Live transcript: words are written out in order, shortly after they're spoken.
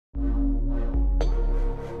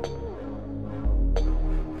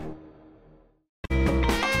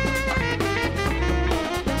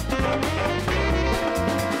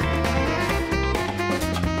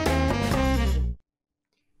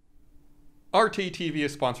RTTV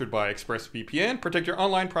is sponsored by ExpressVPN. Protect your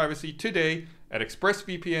online privacy today at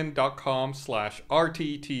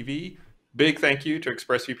expressvpn.com/RTTV. Big thank you to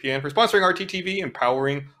ExpressVPN for sponsoring RTTV,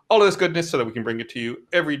 empowering all of this goodness so that we can bring it to you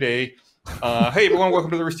every day. Hey everyone,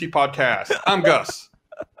 welcome to the Rooster Teeth podcast. I'm Gus.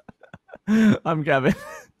 I'm Gavin.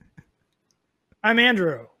 I'm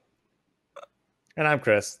Andrew. And I'm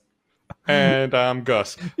Chris. And I'm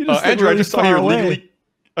Gus. Andrew, really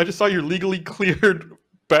I just saw your legally cleared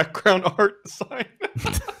background art sign.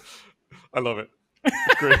 I love it.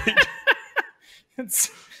 It's great.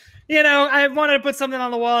 I wanted to put something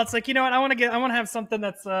on the wall. It's like, I want to have something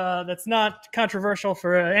that's not controversial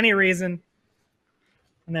for any reason.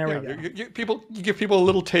 And there we go. You give people a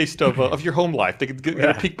little taste of your home life. They can get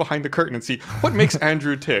a peek behind the curtain and see what makes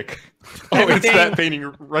Andrew tick. Oh, it's that painting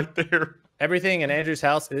right there. Everything in Andrew's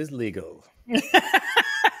house is legal.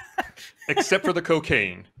 Except for the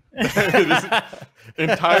cocaine. It is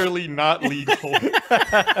entirely not legal.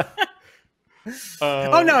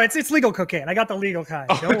 Oh no, it's legal cocaine. I got the legal kind.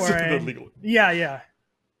 Don't worry. The legal. Yeah.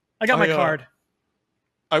 I got my card.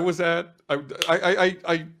 I was at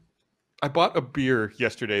I bought a beer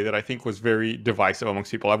yesterday that I think was very divisive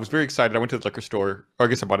amongst people. I was very excited. I went to the liquor store, or I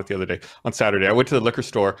guess I bought it the other day on Saturday. I went to the liquor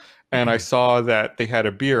store and I saw that they had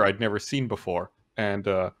a beer I'd never seen before, and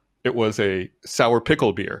it was a sour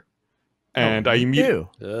pickle beer. And I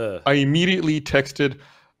immediately texted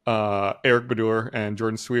Eric Badur and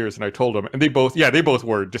Jordan Swears, and I told them, and they both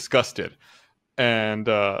were disgusted. And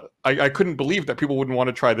I couldn't believe that people wouldn't want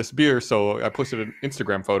to try this beer, so I posted an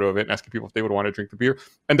Instagram photo of it and asking people if they would want to drink the beer.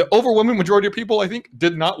 And the overwhelming majority of people, I think,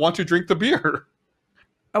 did not want to drink the beer.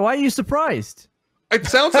 Oh, why are you surprised? It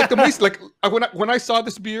sounds like the most when I saw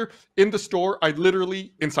this beer in the store, I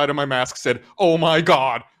literally inside of my mask said, "Oh my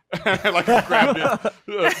god!" And I grabbed it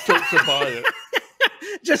to buy it.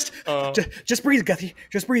 Just breathe, Gussie.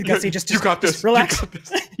 Just breathe, Gussie. You got this. Just relax.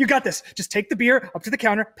 You got this. Just take the beer up to the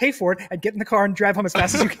counter, pay for it, and get in the car and drive home as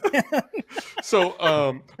fast as you can. So,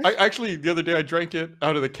 I actually the other day I drank it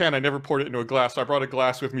out of the can. I never poured it into a glass. So I brought a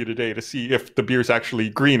glass with me today to see if the beer's actually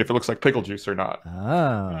green, if it looks like pickle juice or not.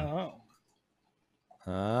 Oh.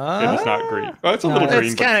 It is not green. Well, it's a little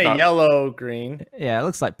green. It's kind of yellow green. Yeah, it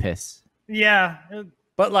looks like piss. Yeah.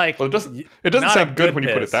 But it doesn't sound good when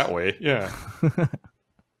you put it that way. Yeah.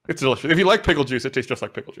 It's delicious. If you like pickle juice, it tastes just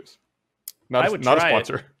like pickle juice. Not a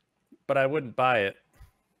sponsor. But I wouldn't buy it.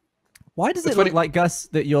 Why does it look like, Gus,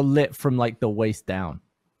 that you're lit from like the waist down?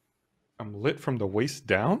 I'm lit from the waist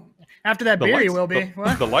down? After that beer, you will be.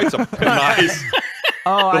 The lights are nice.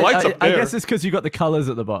 Oh, the lights up there. I guess it's because you got the colors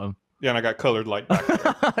at the bottom. Yeah, and I got colored light back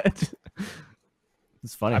there.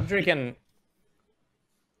 It's funny. I'm drinking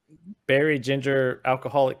berry ginger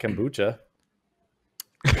alcoholic kombucha.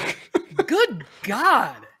 Good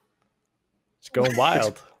God. It's going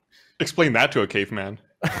wild. Explain that to a caveman.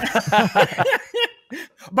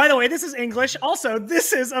 By the way, this is English. Also,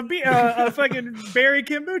 this is a fucking berry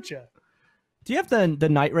kombucha. Do you have the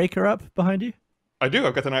Night Raker up behind you? I do.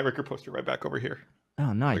 I've got the Night Raker poster right back over here.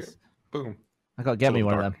 Oh, nice. Okay. Boom. I gotta get me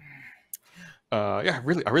one of them. Yeah, I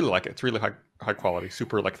really like it. It's really high quality,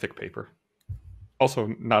 super thick paper.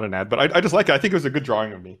 Also, not an ad, but I just like it. I think it was a good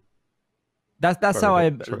drawing of me. That's how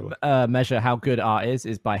I measure how good art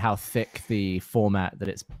is by how thick the format that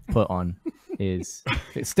it's put on is.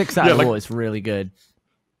 If it sticks out of the wall, it's really good.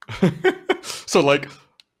 So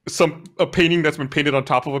a painting that's been painted on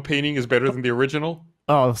top of a painting is better than the original?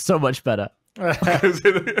 Oh, so much better.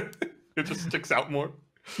 It just sticks out more.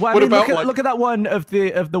 Well, look at that one of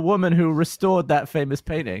the woman who restored that famous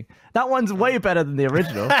painting. That one's way better than the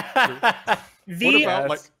original.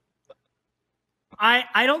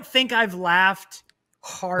 I don't think I've laughed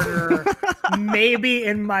harder maybe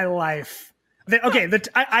in my life.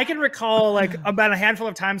 I can recall about a handful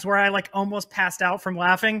of times where I almost passed out from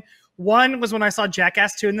laughing. One was when I saw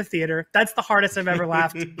Jackass 2 in the theater. That's the hardest I've ever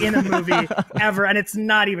laughed in a movie ever, and it's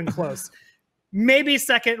not even close. Maybe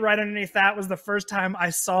second, right underneath that, was the first time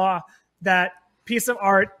I saw that piece of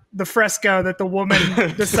art, the fresco that the woman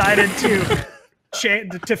decided to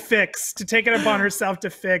take it upon herself to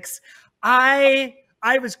fix. I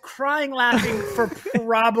was crying laughing for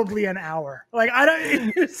probably an hour.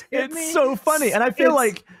 It's so funny. And I feel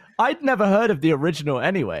like I'd never heard of the original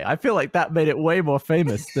anyway. I feel like that made it way more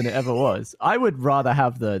famous than it ever was. I would rather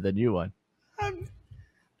have the new one.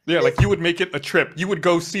 Yeah, you would make it a trip. You would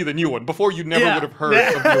go see the new one. Before, you never would have heard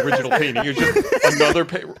of the original painting. It was just another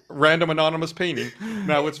random anonymous painting.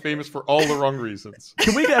 Now it's famous for all the wrong reasons.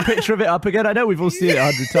 Can we get a picture of it up again? I know we've all seen it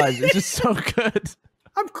 100 times. It's just so good.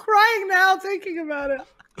 I'm crying now thinking about it.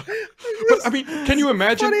 But I mean, can you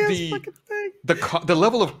imagine the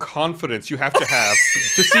level of confidence you have to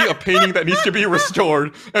see a painting that needs to be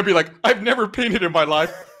restored and be like, I've never painted in my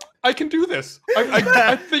life. I can do this.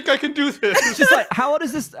 I think I can do this. It's just like, how old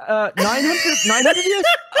is this? 900 years?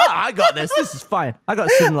 Ah, I got this. This is fine. I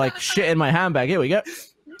got some like shit in my handbag. Here we go.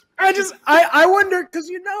 I wonder,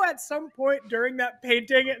 because at some point during that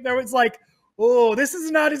painting, there was like, oh, this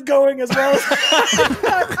is not as going as well as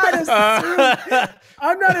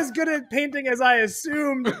I'm not as good at painting as I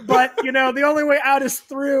assumed, but the only way out is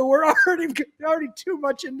through. We're already too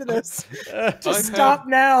much into this to stop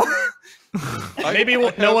now. Maybe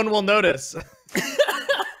no one will notice.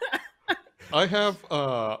 I have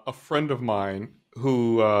a friend of mine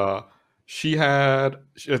who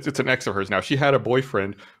it's an ex of hers now. She had a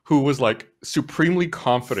boyfriend who was like supremely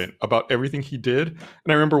confident about everything he did. And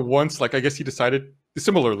I remember once, like, I guess he decided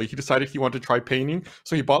he wanted to try painting.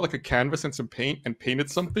 So he bought like a canvas and some paint and painted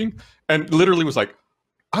something and literally was like,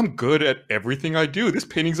 I'm good at everything I do. This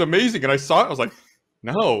painting's amazing. And I saw it. I was like,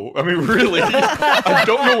 no, I mean, really, I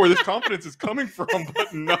don't know where this confidence is coming from,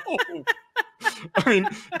 but no. I mean,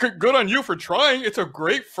 good on you for trying. It's a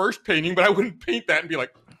great first painting, but I wouldn't paint that and be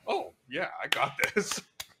like, oh, yeah, I got this.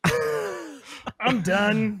 I'm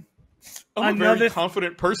done. I'm a very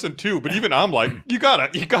confident person too, but even I'm like, you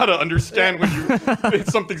gotta understand when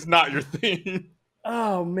something's not your thing.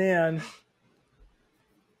 Oh man.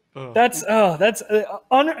 That's one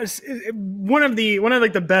of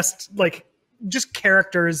the best just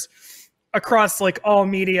characters across like all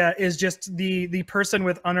media is just the person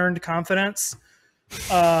with unearned confidence.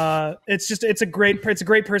 It's a great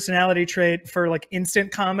personality trait for like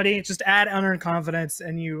instant comedy. Just add unearned confidence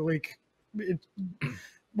and you it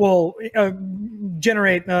will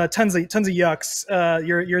generate tons of yucks.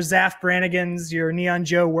 Your Zaff Brannigans, your Neon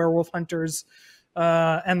Joe werewolf hunters,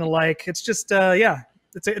 and the like. It's just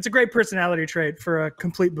it's a great personality trait for a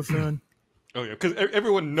complete buffoon. Oh yeah, because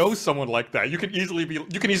everyone knows someone like that. You can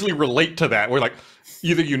easily relate to that. Where like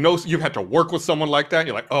either you've had to work with someone like that, and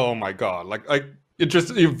you're like, oh my god, it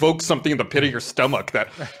just evokes something in the pit of your stomach that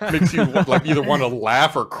makes you like either want to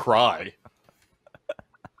laugh or cry.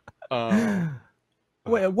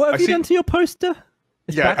 Wait, what have you done to your poster?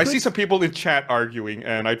 I see some people in chat arguing,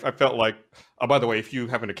 and I felt like. By the way, if you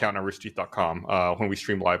have an account on roosterteeth.com, when we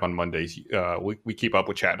stream live on Mondays, we keep up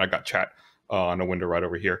with chat, and I got chat on a window right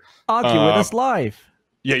over here. Argue with us live.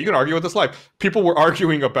 Yeah, you can argue with us live. People were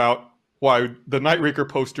arguing about why the Nightraker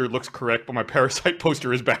poster looks correct, but my Parasite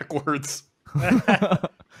poster is backwards.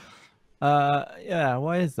 Yeah,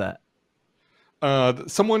 why is that?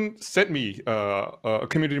 Someone sent me, a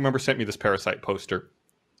community member sent me this Parasite poster.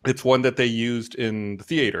 It's one that they used in the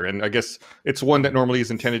theater, and I guess it's one that normally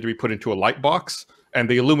is intended to be put into a light box, and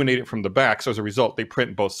they illuminate it from the back, so as a result, they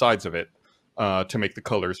print both sides of it to make the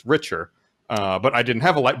colors richer. But I didn't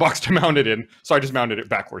have a light box to mount it in, so I just mounted it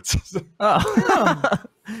backwards. Oh.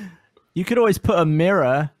 You could always put a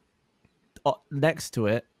mirror next to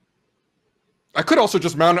it. I could also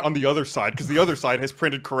just mount it on the other side, because the other side has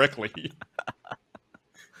printed correctly.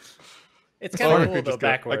 It's kind of cool, though,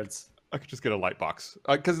 backwards. I could just get a light box,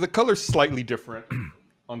 because the color's slightly different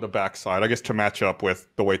on the back side, I guess, to match up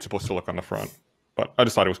with the way it's supposed to look on the front. But I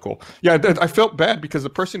just thought it was cool. Yeah, I felt bad, because the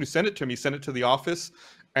person who sent it to me sent it to the office,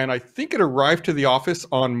 and I think it arrived to the office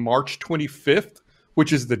on March 25th,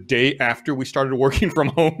 which is the day after we started working from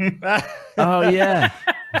home. Oh, yeah.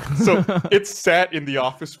 So it sat in the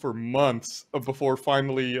office for months before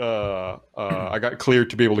finally I got cleared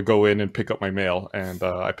to be able to go in and pick up my mail. And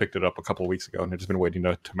I picked it up a couple of weeks ago, and I've just been waiting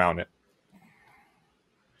to mount it.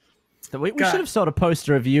 We should have sold a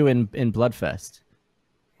poster of you in Bloodfest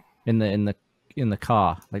in the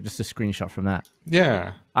car, like just a screenshot from that.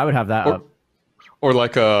 Yeah, I would have that up. Or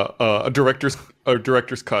like a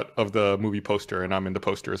director's cut of the movie poster, and I'm in the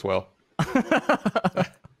poster as well.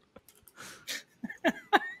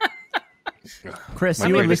 Chris,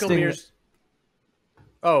 you were listing.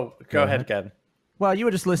 Oh, go ahead, Gavin. Well, you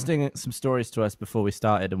were just listing some stories to us before we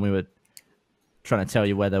started, and we were trying to tell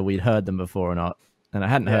you whether we'd heard them before or not. And I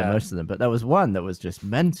hadn't heard most of them, but there was one that was just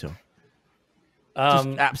mental. Just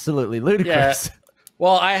absolutely ludicrous. Yeah.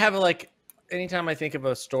 Well, I have anytime I think of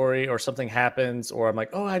a story or something happens, or I'm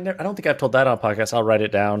like, oh, I don't think I've told that on a podcast, I'll write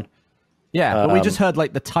it down. Yeah, but we just heard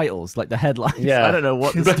like the titles, like the headlines. Yeah. I don't know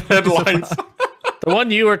what the headlines. The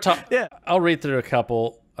one you were talking. Yeah. I'll read through a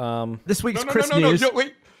couple. This week's No, Chris News. no,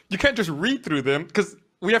 wait. You can't just read through them, because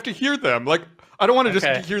we have to hear them. Like, I don't want to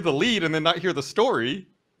just hear the lead and then not hear the story.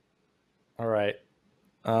 All right.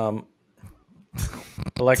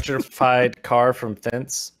 Electrified car from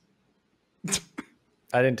fence.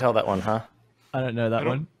 I didn't tell that one, huh? I don't know that one.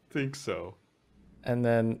 I don't think so. And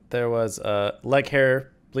then there was a leg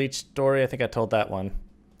hair bleach story. I think I told that one.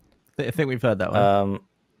 I think we've heard that one.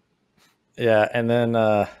 Yeah, and then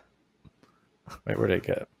wait, where did it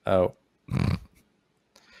go? Oh,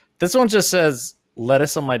 this one just says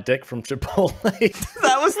lettuce on my dick from Chipotle.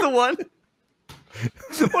 That was the one.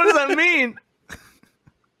 What does that mean?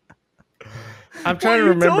 I'm trying to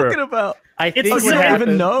remember. What are you talking about? I think It's what not happened.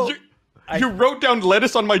 even know. You wrote down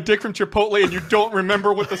lettuce on my dick from Chipotle, and you don't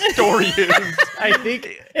remember what the story is. I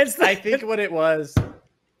think what it was.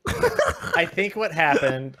 I think what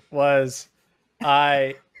happened was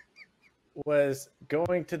I was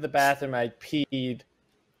going to the bathroom. I peed,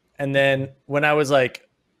 and then when I was like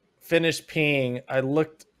finished peeing, I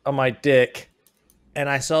looked on my dick, and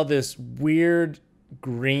I saw this weird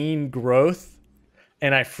green growth,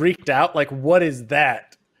 and I freaked out. Like, what is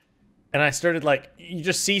that? And I started like, you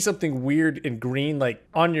just see something weird and green like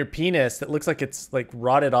on your penis that looks like it's like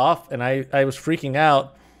rotted off, and I was freaking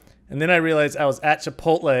out. And then I realized I was at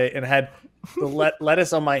Chipotle and had the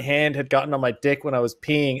lettuce on my hand had gotten on my dick when I was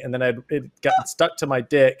peeing, and then it got stuck to my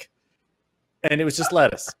dick, and it was just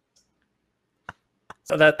lettuce.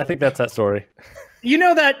 So I think that's that story. You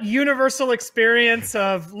know that universal experience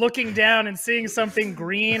of looking down and seeing something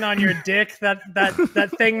green on your dick, that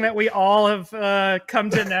thing that we all have come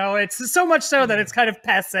to know. It's so much so that it's kind of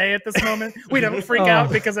passé at this moment. We don't freak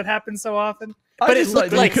out because it happens so often. But it's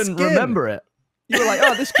like you couldn't skin. remember it. You were like,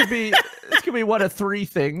 oh, this could be one of three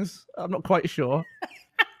things. I'm not quite sure.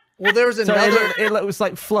 Well, there was So another. it was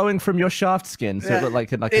like flowing from your shaft skin, so it looked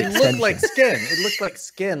like an It looked extension. like skin. It looked like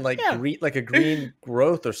skin, like like a green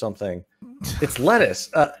growth or something. It's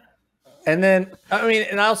lettuce. And then, I mean,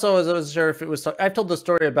 and also I wasn't sure if it was. I told the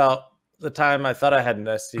story about the time I thought I had an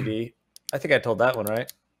STD. I think I told that one,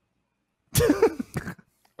 right?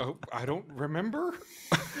 Oh, I don't remember.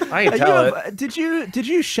 I can tell it. Did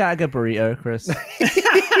you shag a burrito, Chris?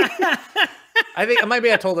 I think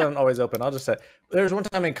maybe I told it on Always Open. I'll just say there was one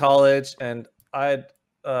time in college, and me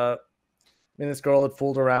and this girl had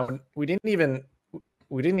fooled around. We didn't even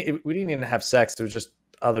have sex. It was just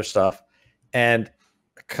other stuff. And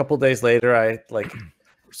a couple days later, I like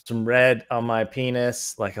some red on my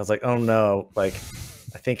penis. Like I was like, oh no, like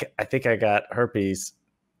I think I got herpes.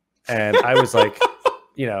 And I was like,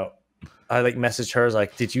 you know, I like messaged her,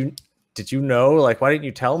 like, did you know? Like, why didn't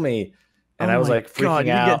you tell me? And I was like freaking God,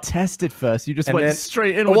 you out. didn't get tested first. You just And went then-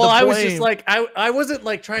 straight in with Well, the I blame. was just like, I wasn't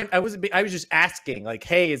like trying. I was just asking, like,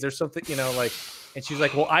 hey, is there something, you know, like? And she was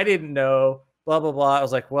like, well, I didn't know. Blah blah blah. I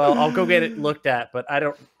was like, well, I'll go get it looked at, but I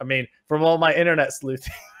don't. I mean, from all my internet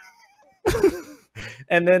sleuthing.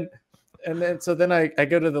 and then so then I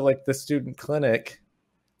go to the student clinic,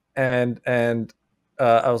 and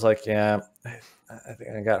I was like, yeah, I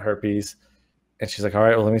think I got herpes. And she's like, all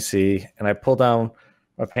right, well, let me see. And I pull down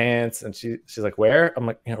my pants, and she's like, where? I'm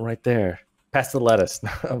like, you know, right there, past the lettuce.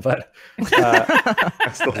 But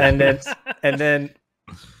and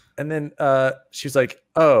then she was like,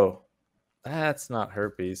 oh, that's not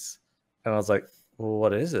herpes. And I was like, well,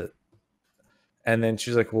 what is it? And then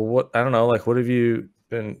she's like, well, what? I don't know. Like, what have you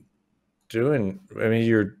been doing? I mean,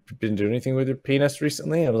 you've been doing anything with your penis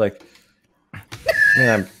recently? I was like,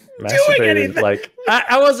 man, I'm masturbated. Like,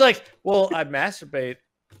 I was like, well, I masturbate.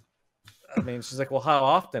 I mean, she's like, well, how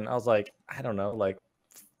often? I was like, I don't know, like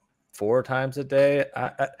 4 times a day.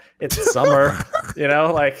 It's summer, you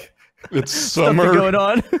know, like It's Something summer. going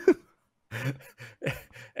on.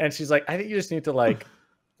 And she's like, I think you just need to like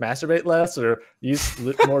masturbate less or use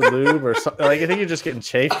more lube or something. Like, I think you're just getting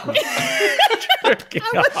chafed. From jerking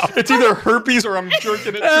off. It's either herpes or I'm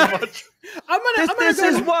jerking it too much. This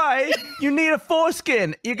is why you need a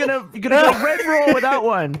foreskin. You're gonna go red raw without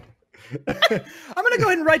one. I'm gonna go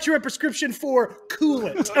ahead and write you a prescription for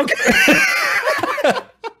coolant. Okay.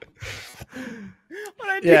 When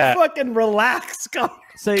I do fucking relax,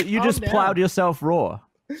 So you just plowed yourself raw.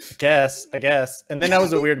 I guess. And then that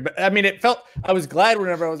was a weird. I mean, I was glad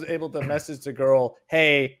whenever I was able to message the girl,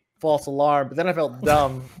 "Hey, false alarm." But then I felt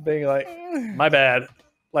dumb being like, "My bad,"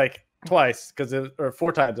 like twice or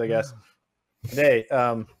 4 times, I guess, a day.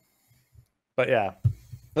 But yeah.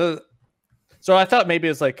 So I thought maybe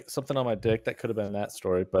it's like something on my dick. That could have been that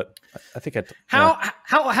story, but I think How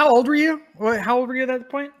old were you? How old were you at that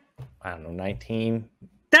point? I don't know, 19.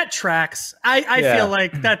 That tracks. I feel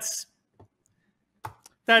like that's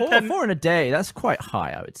Four in a day. That's quite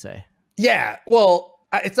high, I would say. Yeah. Well,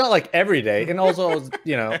 it's not like every day, and also,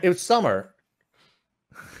 it was summer.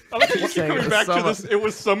 I like you keep coming back to this. It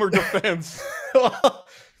was summer defense.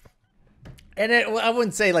 And I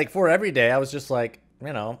wouldn't say like for every day. I was just like,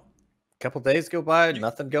 a couple days go by,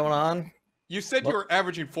 nothing going on. You said you were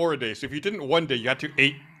averaging 4 a day, so if you didn't one day, you got to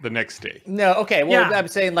 8 the next day. No, okay. Well, Yeah. I'm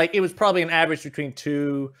saying like it was probably an average between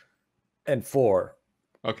 2 and 4.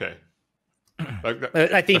 Okay.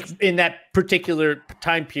 I think in that particular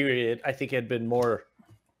time period, I think it had been more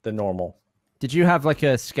than normal. Did you have like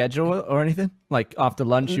a schedule or anything? Like after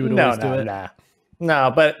lunch, you would always do it?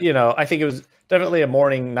 No, but I think it was definitely a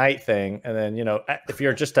morning night thing. And then, if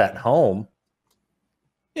you're just at home.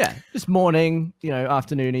 Yeah, just morning,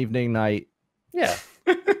 afternoon, evening, night. Yeah.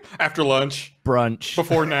 After lunch. Brunch.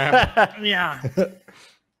 Before nap. Yeah.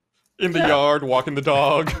 In the yard, walking the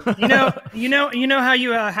dog. You know how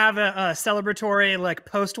you have a celebratory like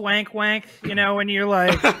post wank, when you're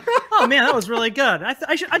like, oh man, that was really good.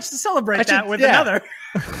 I should celebrate that with another.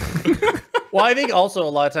 Well, I think also a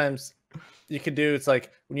lot of times you can do. It's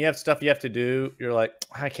like when you have stuff you have to do, you're like,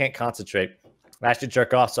 I can't concentrate. I should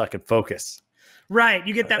jerk off so I can focus. Right,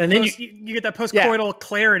 you get that, and then you get that postcoital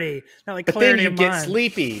clarity, that like but clarity. Then you get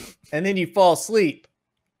sleepy, and then you fall asleep,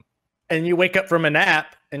 and you wake up from a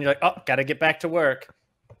nap. And you're like, oh, got to get back to work.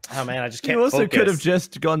 Oh, man, I just can't You also focus. could have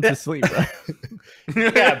just gone to sleep, right?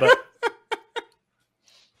 Yeah, but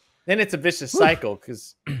then it's a vicious cycle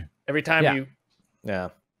because every time Yeah.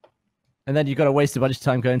 And then you got to waste a bunch of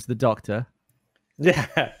time going to the doctor.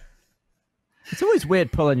 Yeah. It's always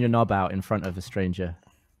weird pulling your knob out in front of a stranger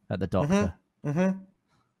at the doctor. Mm-hmm.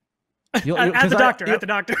 At the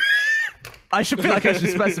doctor. I should feel like I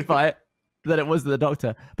should specify it, that it was the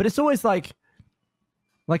doctor. But it's always like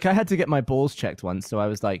I had to get my balls checked once, so I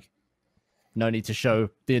was like, no need to show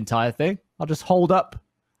the entire thing. I'll just hold up,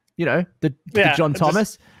 the John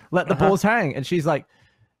Thomas, let the balls hang. And she's like,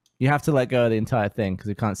 you have to let go of the entire thing because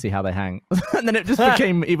you can't see how they hang. And then it just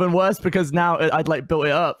became even worse because now I'd like built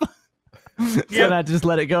it up. So then I just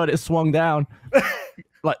let it go and it swung down.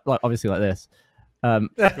 like obviously like this. I mean,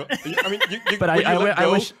 but I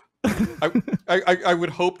wish... I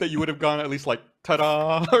would hope that you would have gone at least like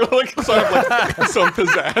ta-da or like sort of like some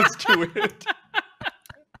pizzazz to it.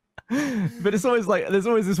 But it's always like there's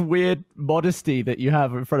always this weird modesty that you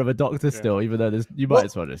have in front of a doctor still, even though you might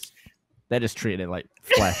as well they're just treating it like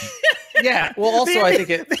flesh. Yeah. Well, also I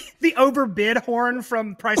think the overbid horn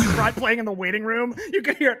from Price is Right playing in the waiting room. You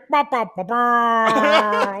can hear it. God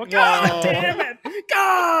damn it!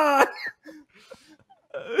 God.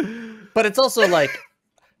 But it's also like.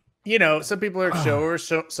 Some people are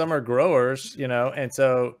showers, some are growers, and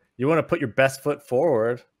so you want to put your best foot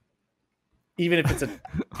forward, even if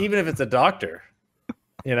it's a doctor,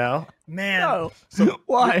 Man. No. So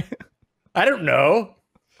why? I don't know.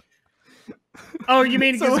 Oh, you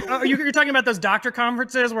mean you're talking about those doctor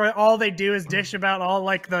conferences where all they do is dish about all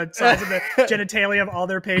like the size of the genitalia of all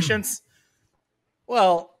their patients?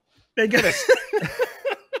 Well, they go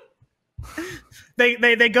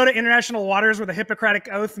They go to international waters where the Hippocratic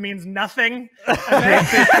Oath means nothing.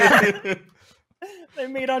 They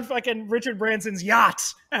meet on fucking Richard Branson's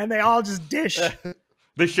yacht, and they all just dish.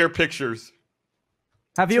 They share pictures.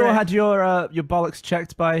 Have you all had your bollocks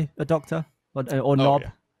checked by a doctor or knob?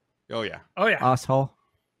 Oh yeah. Asshole.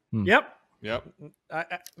 Yep.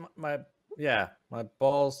 My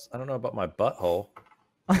balls. I don't know about my butthole.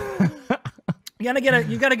 You gotta get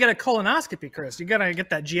a colonoscopy, Chris. You gotta get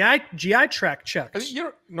that GI tract checked.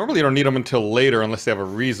 Normally you don't need them until later unless they have a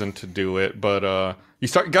reason to do it. But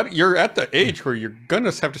you're at the age where you're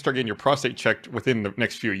gonna have to start getting your prostate checked within the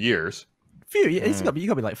next few years. You gotta be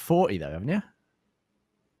like 40 though, haven't you?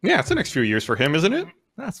 Yeah, it's the next few years for him, isn't it?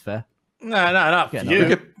 That's fair. No, not for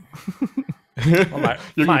you.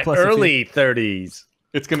 My early 30s.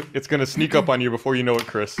 It's gonna sneak up on you before you know it,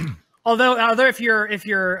 Chris. Although if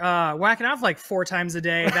you're whacking off like 4 times a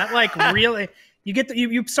day, that like really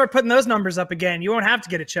you start putting those numbers up again. You won't have to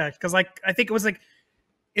get it checked because like I think it was like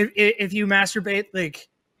if you masturbate like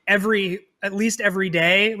at least every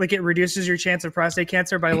day, like it reduces your chance of prostate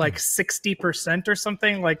cancer by like 60% or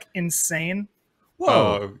something like insane.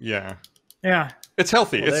 Whoa! Yeah. It's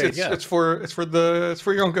healthy. Well, it's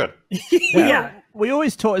for your own good. Yeah. We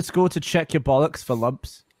always taught at school to check your bollocks for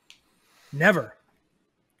lumps. Never.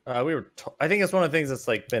 I think it's one of the things that's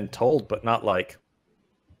like been told, but not like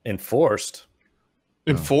enforced.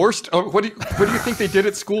 Enforced? Oh, what do you think they did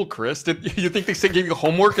at school, Chris? Did you think they gave you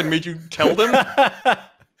homework and made you tell them?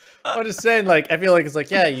 I'm just saying, like, I feel like it's like,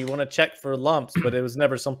 yeah, you want to check for lumps, but it was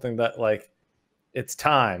never something that like, it's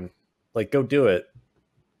time. Like, go do it.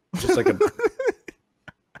 Just like a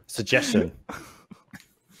suggestion.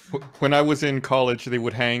 When I was in college, they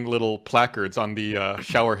would hang little placards on the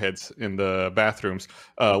shower heads in the bathrooms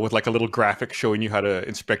with like a little graphic showing you how to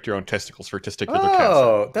inspect your own testicles for testicular cancer.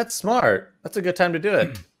 Oh, that's smart. That's a good time to do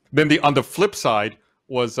it. Then on the flip side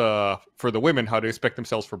was for the women how to inspect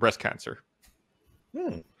themselves for breast cancer.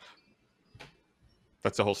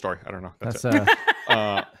 That's the whole story. I don't know. That's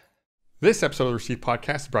it. This episode of the Rooster Teeth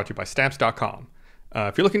Podcast is brought to you by Stamps.com.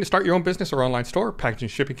 If you're looking to start your own business or online store, packaging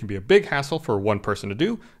and shipping can be a big hassle for one person to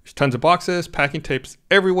do. There's tons of boxes, packing tapes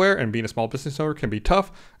everywhere, and being a small business owner can be tough.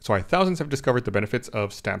 That's why thousands have discovered the benefits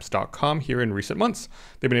of Stamps.com here in recent months.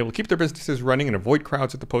 They've been able to keep their businesses running and avoid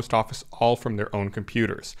crowds at the post office, all from their own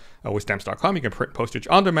computers. With Stamps.com, you can print postage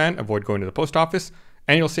on demand, avoid going to the post office,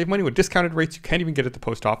 and you'll save money with discounted rates you can't even get at the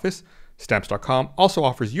post office. Stamps.com also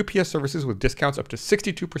offers UPS services with discounts up to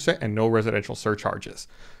 62% and no residential surcharges.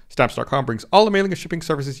 Stamps.com brings all the mailing and shipping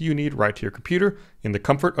services you need right to your computer in the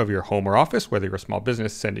comfort of your home or office, whether you're a small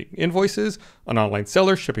business sending invoices, an online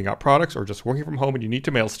seller shipping out products, or just working from home and you need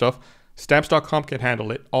to mail stuff. Stamps.com can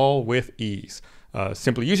handle it all with ease.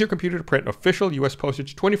 Simply use your computer to print official US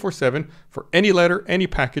postage 24/7 for any letter, any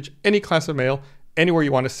package, any class of mail, anywhere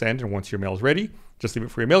you want to send. And once your mail is ready, just leave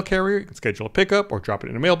it for your mail carrier. You can schedule a pickup or drop it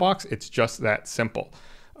in a mailbox. It's just that simple.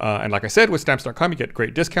 And like I said, with Stamps.com, you get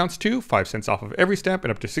great discounts too. 5 cents off of every stamp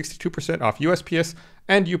and up to 62% off USPS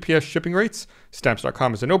and UPS shipping rates.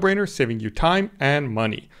 Stamps.com is a no-brainer, saving you time and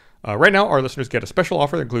money. Right now, our listeners get a special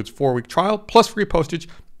offer that includes 4-week trial, plus free postage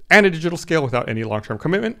and a digital scale without any long-term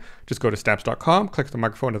commitment. Just go to Stamps.com, click the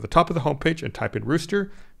microphone at the top of the homepage, and type in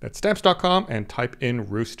Rooster. That's Stamps.com, and type in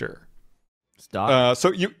Rooster.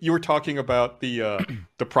 So you were talking about the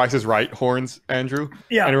Price is Right horns, Andrew.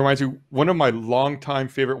 Yeah. And it reminds me, one of my longtime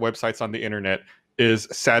favorite websites on the internet is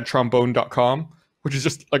sadtrombone.com, which is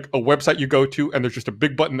just like a website you go to and there's just a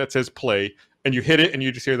big button that says play and you hit it and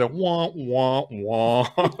you just hear the wah, wah, wah,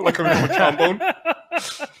 like a trombone.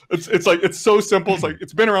 It's so simple. It's like,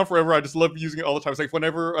 it's been around forever. I just love using it all the time. It's like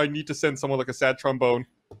whenever I need to send someone like a sad trombone,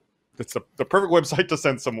 it's the perfect website to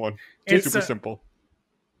send someone. It's super simple.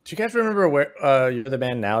 Do you guys remember where You're the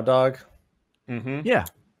Man Now, dog? Mm-hmm. Yeah.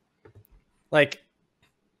 Like,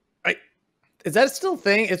 is that still a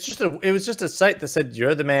thing? It was just a site that said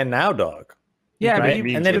You're the Man Now, dog. Yeah, right?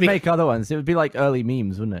 and then it'd make other ones. It would be like early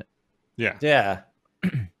memes, wouldn't it? Yeah. Yeah.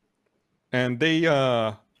 And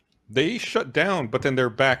they shut down, but then they're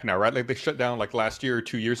back now, right? Like they shut down like last year or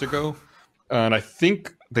 2 years ago. And I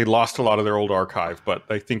think they lost a lot of their old archive, but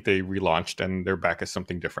I think they relaunched and they're back as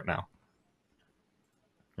something different now.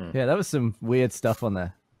 Yeah, that was some weird stuff on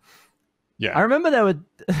there. Yeah, I remember there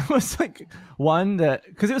was like one that,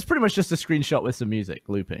 because it was pretty much just a screenshot with some music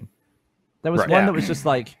looping. There was one that was just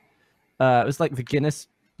like, it was like the Guinness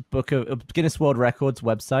World Records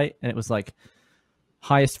website, and it was like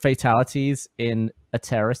highest fatalities in a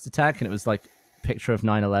terrorist attack, and it was like a picture of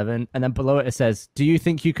 9/11, and then below it says, "Do you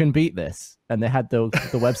think you can beat this?" And they had the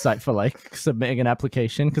website for like submitting an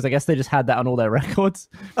application, because I guess they just had that on all their records,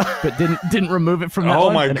 but didn't remove it from that. Oh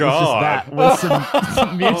one, my and god! It was just that with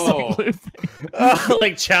some music looping.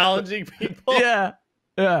 Like challenging people.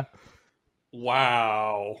 Yeah.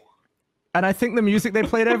 Wow. And I think the music they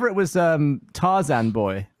played over it was Tarzan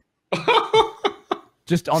Boy,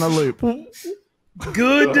 just on a loop.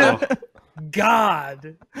 Good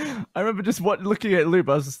God! I remember just looking at loop.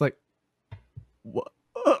 I was just like, "What?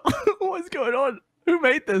 What's going on? Who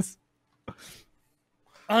made this?"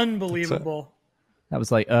 Unbelievable. That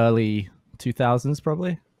was like early 2000s,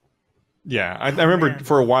 probably. Yeah, I remember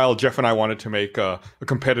for a while Jeff and I wanted to make a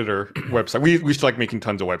competitor website. We used to like making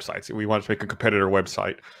tons of websites. We wanted to make a competitor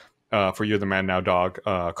website for You're the Man Now, dog,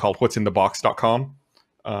 called what'sinthebox.com.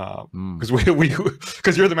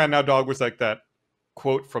 Because You're the Man Now, dog was like that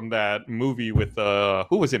quote from that movie with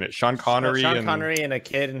who was in it? Sean Connery and a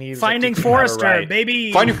kid, and he's Finding Forrester,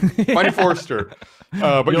 baby. Finding Forrester.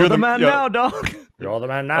 But you're the man now, dog. You're the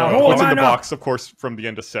man now. What's in the box? Of course, from the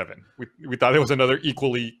end of Seven. We thought it was another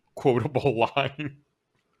equally quotable line.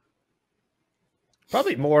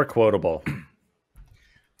 Probably more quotable.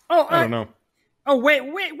 Oh, I don't know. Oh, way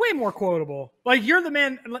more quotable. Like You're the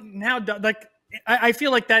Man Now. Like I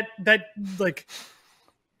feel like that like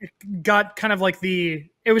got kind of like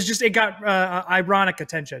it got ironic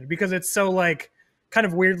attention because it's so like kind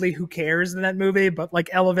of weirdly who cares in that movie, but like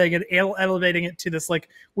elevating it to this like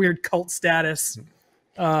weird cult status.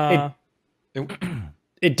 It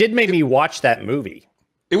did make me watch that movie.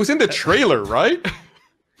 It was in the trailer, right?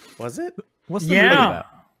 Was it? What's the movie about?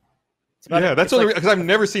 Yeah, that's only because I've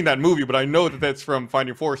never seen that movie, but I know that that's from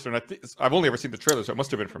Finding Forrester, and I've only ever seen the trailer, so it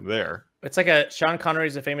must have been from there. It's like Sean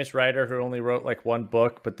Connery's a famous writer who only wrote like one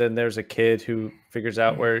book, but then there's a kid who figures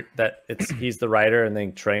out he's the writer and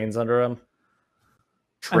then trains under him.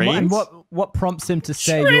 Trains? And what prompts him to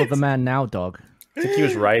say "You're the man now, dog"? I think he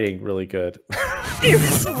was writing really good. He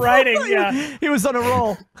was writing, yeah. He was on a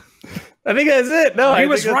roll. I think that's it. No, he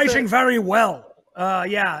was writing very well.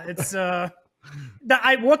 Yeah, it's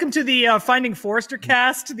Welcome to the Finding Forrester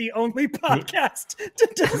cast, the only podcast to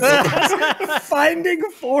discuss Finding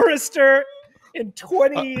Forrester in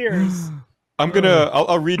 20 years.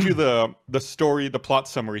 I'll read you the plot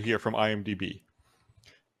summary here from IMDb.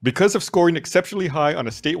 Because of scoring exceptionally high on a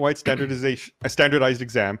statewide standardized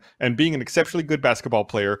exam and being an exceptionally good basketball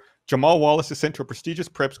player, Jamal Wallace is sent to a prestigious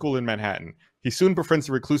prep school in Manhattan. He soon befriends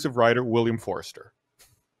the reclusive writer William Forrester.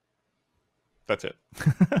 That's it.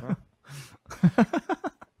 All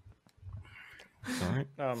right.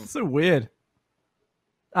 So weird.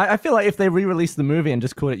 I feel like if they re-released the movie and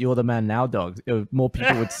just called it "You're the Man Now, Dog," more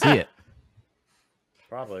people would see it.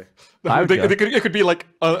 Probably. It could be like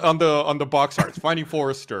on the box arts, Finding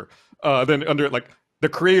Forrester. Then under like the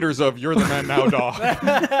creators of "You're the Man Now, Dog."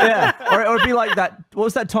 Yeah, or it would be like that. What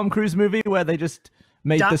was that Tom Cruise movie where they just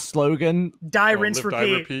made the slogan "Die, rinse, live, repeat."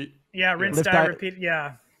 Die, repeat. Yeah, rinse, die, repeat.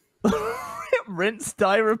 Yeah. Rinse,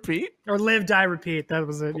 die, repeat, or live, die, repeat. That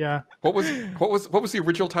was it. Yeah. What was the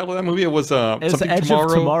original title of that movie? It was something Edge Tomorrow.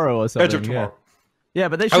 of Tomorrow or something. Edge of Tomorrow. Yeah,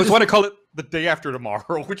 but they. I always want to call it The Day After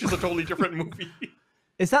Tomorrow, which is a totally different movie.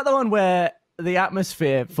 Is that the one where the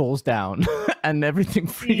atmosphere falls down and everything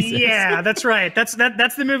freezes? Yeah, that's right. That's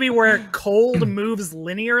the movie where cold moves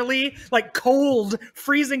linearly, like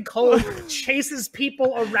freezing cold chases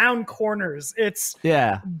people around corners. It's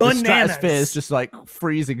bananas. The stratosphere is just like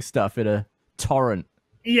freezing stuff in a torrent.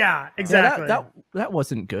 Yeah, exactly. Yeah, that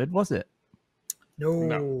wasn't good, was it?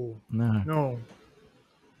 No.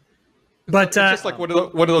 But it's just like one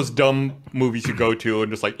of those dumb movies you go to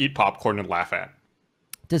and just like eat popcorn and laugh at.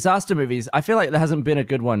 Disaster movies. I feel like there hasn't been a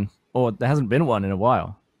good one, or there hasn't been one in a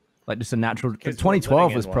while. Like just a natural.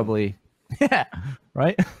 2012 was probably. Yeah.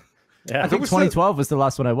 Right. Yeah. I think 2012 was the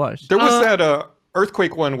last one I watched. There was that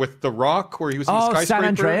earthquake one with The Rock where he was in the skyscraper. San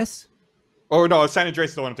Andreas. Oh no, San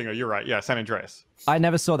Andreas is the one I'm thinking of. You're right. Yeah, San Andreas. I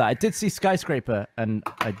never saw that. I did see Skyscraper, and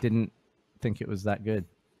I didn't think it was that good.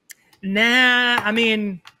 Nah, I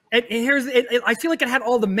mean, I feel like it had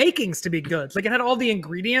all the makings to be good. Like it had all the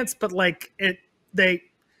ingredients, but like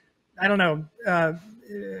I don't know,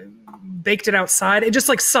 baked it outside. It just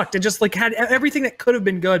like sucked. It just like had everything that could have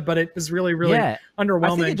been good, but it was really, really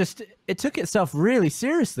underwhelming. I think it took itself really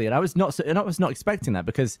seriously, and I was not expecting that,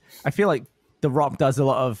 because I feel like The Rock does a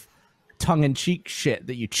lot of tongue-in-cheek shit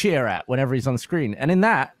that you cheer at whenever he's on screen, and in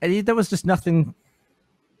that there was just nothing.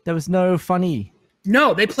 There was no funny.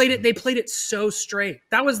 No, they played it so straight.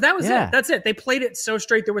 That was it. That's it. They played it so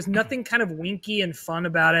straight. There was nothing kind of winky and fun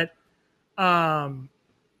about it.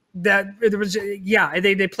 That there was,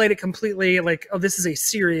 they played it completely like, oh, this is a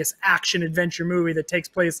serious action adventure movie that takes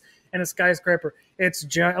place in a skyscraper. It's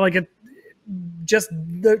taking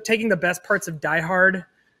the best parts of Die Hard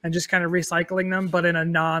and just kind of recycling them, but in a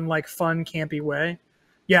non like fun campy way.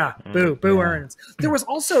 Yeah, boo earns. There was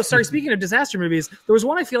also, speaking of disaster movies, there was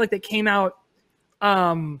one I feel like that came out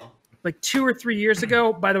like 2 or 3 years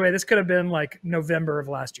ago. By the way, this could have been like November of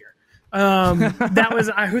last year. That was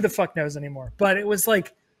who the fuck knows anymore. But it was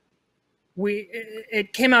like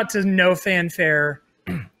it came out to no fanfare.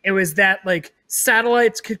 It was that like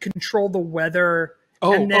satellites could control the weather,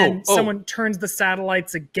 and then someone turns the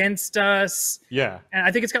satellites against us. Yeah, and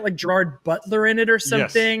I think it's got like Gerard Butler in it or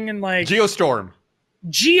something, and like Geostorm.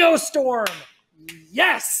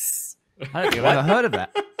 Yes. I don't think I've ever heard of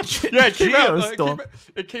that. Yeah,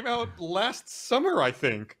 it came out last summer, I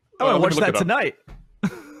think. I want to watch that tonight.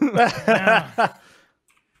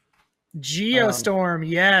 Geostorm,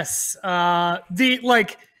 yes. The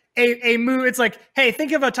like a movie. It's like, hey,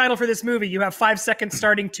 think of a title for this movie. You have 5 seconds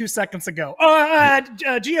starting 2 seconds ago.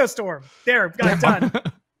 Geostorm. There, got it done.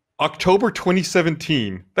 October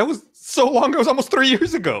 2017. That was so long ago. It was almost 3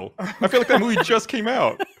 years ago. I feel like that movie just came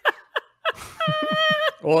out.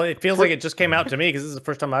 Well, it feels like it just came out to me because this is the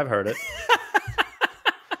first time I've heard it.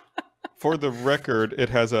 For the record, it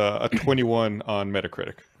has a 21 on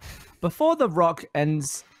Metacritic. Before The Rock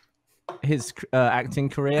ends his acting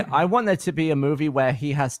career, I want there to be a movie where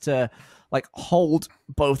he has to like hold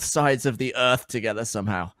both sides of the earth together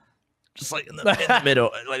somehow. Just like in the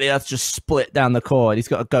middle, like the earth just split down the core. He's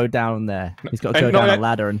got to go down there. He's got to go down a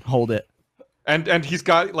ladder and hold it. And he's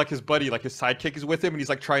got like his buddy, like his sidekick is with him, and he's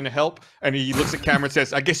like trying to help. And he looks at camera and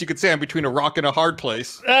says, "I guess you could say I'm between a rock and a hard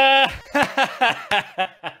place."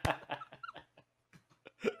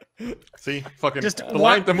 See, fucking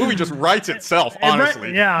the movie just writes itself,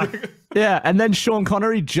 honestly. Yeah. Yeah, and then Sean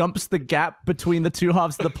Connery jumps the gap between the two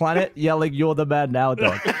halves of the planet, yelling, "You're the man now,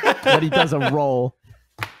 dog." Then he does a roll.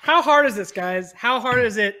 How hard is this, guys? How hard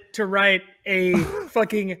is it to write a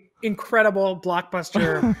fucking incredible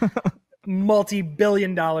blockbuster,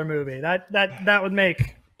 multi-billion-dollar movie? That would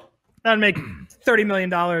make $30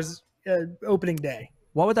 million opening day.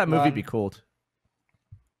 What would that movie be called?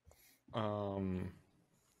 Hard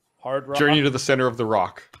Rock. Journey to the Center of the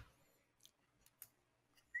Rock.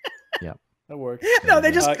 Yeah, that works. No,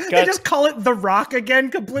 they just call it The Rock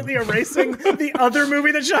again, completely erasing the other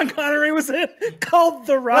movie that Sean Connery was in called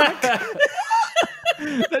The Rock.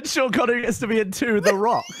 Then Sean Connery gets to be in 2, The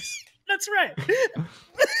Rocks. That's right.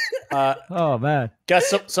 Oh man,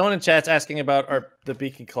 Gus, someone in chat's asking about the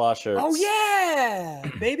Beaky Claw shirts. Oh yeah,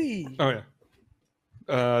 baby. Oh yeah.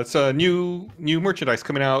 It's a new merchandise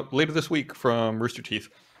coming out later this week from Rooster Teeth.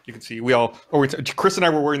 You can see Chris and I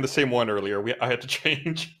were wearing the same one earlier. I had to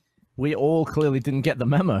change. We all clearly didn't get the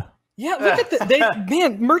memo. Yeah, look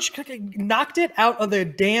at merch knocked it out of the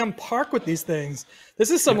damn park with these things. This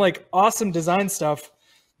is some like awesome design stuff.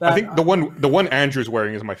 I think the one Andrew's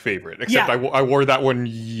wearing is my favorite. Except I wore that one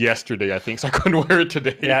yesterday, I think, so I couldn't wear it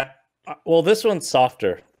today. Yeah. Well, this one's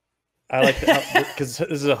softer. I like because this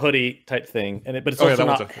is a hoodie type thing, but it's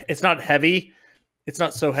also it's not heavy. It's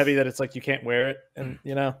not so heavy that it's like you can't wear it, and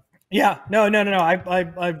you know. Yeah, no.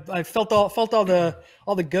 I felt all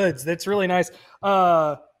the goods. That's really nice.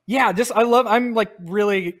 Yeah, I'm like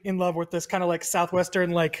really in love with this kind of like Southwestern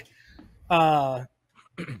like kind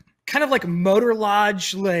of like motor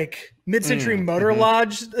lodge, like mid-century motor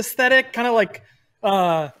lodge aesthetic, kind of like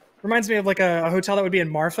reminds me of like a hotel that would be in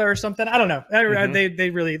Marfa or something. I don't know. They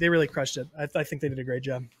really crushed it. I think they did a great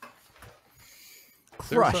job.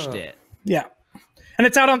 Crushed it. Yeah, and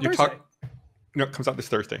it's out on Thursday. No, it comes out this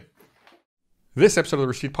Thursday. This episode of the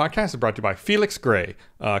Rooster Teeth Podcast is brought to you by Felix Gray.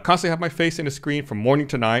 Constantly have my face in a screen from morning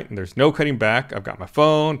to night, and there's no cutting back. I've got my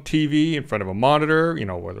phone, TV in front of a monitor,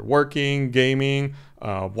 whether working, gaming,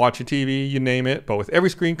 watching TV, you name it. But with every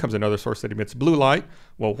screen comes another source that emits blue light.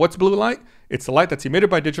 Well, what's blue light? It's the light that's emitted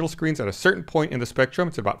by digital screens at a certain point in the spectrum.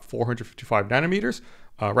 It's about 455 nanometers.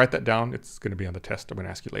 Write that down. It's going to be on the test. I'm going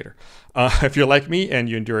to ask you later. If you're like me and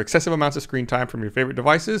you endure excessive amounts of screen time from your favorite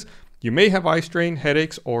devices, you may have eye strain,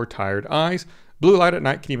 headaches, or tired eyes. Blue light at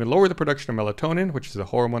night can even lower the production of melatonin, which is a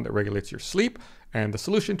hormone that regulates your sleep. And the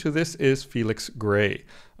solution to this is Felix Gray.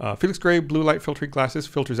 Felix Gray blue light filtering glasses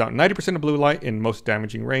filters out 90% of blue light in most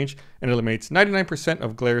damaging range and eliminates 99%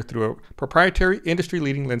 of glare through a proprietary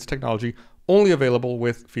industry-leading lens technology only available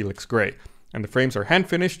with Felix Gray. And the frames are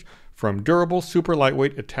hand-finished from durable, super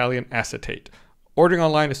lightweight Italian acetate. Ordering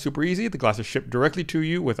online is super easy. The glasses ship directly to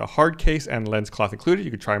you with a hard case and lens cloth included.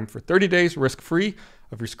 You can try them for 30 days risk-free.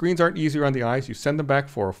 If your screens aren't easier on the eyes, you send them back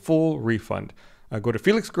for a full refund. Go to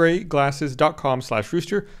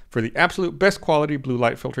felixgrayglasses.com/rooster for the absolute best quality blue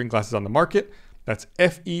light filtering glasses on the market. That's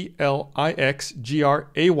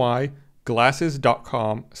FELIXGRAY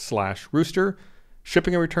glasses.com/rooster.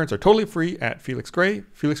 Shipping and returns are totally free at Felix Gray,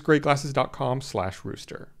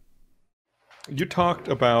 felixgrayglasses.com/rooster. You talked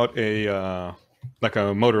about a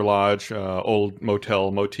motor lodge, old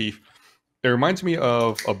motel motif. It reminds me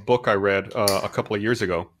of a book I read a couple of years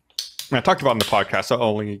ago. And I talked about it in the podcast, so I'll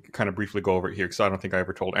only kind of briefly go over it here because I don't think I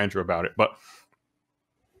ever told Andrew about it. But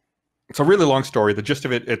it's a really long story. The gist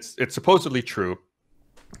of it, it's supposedly true.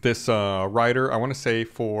 This writer, I want to say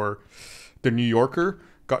for The New Yorker,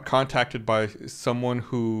 got contacted by someone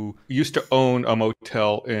who used to own a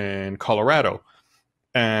motel in Colorado.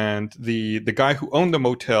 And the guy who owned the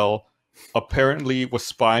motel apparently was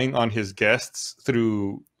spying on his guests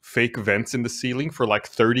through fake vents in the ceiling for like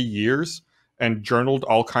 30 years and journaled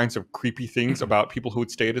all kinds of creepy things about people who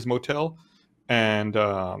would stay at his motel. And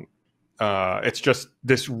it's just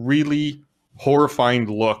this really horrifying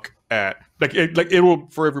look at it will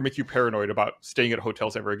forever make you paranoid about staying at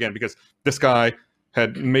hotels ever again, because this guy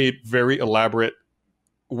had made very elaborate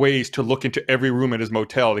ways to look into every room at his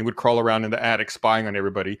motel. He would crawl around in the attic spying on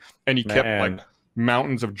everybody, and he kept like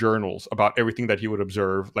mountains of journals about everything that he would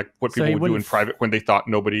observe, like what people would do in private when they thought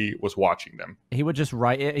nobody was watching them. He would just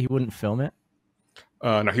write it. He wouldn't film it.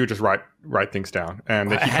 No, he would just write things down.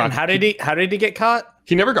 And how did he get caught?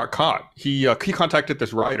 He never got caught. He contacted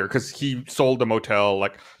this writer because he sold the motel.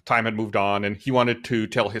 Like, time had moved on, and he wanted to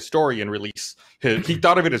tell his story and release his. He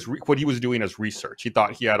thought of it as what he was doing as research. He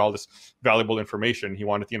thought he had all this valuable information. He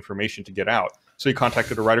wanted the information to get out. So he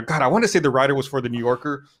contacted a writer. God, I want to say the writer was for The New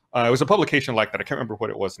Yorker. It was a publication like that. I can't remember what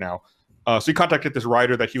it was now. So he contacted this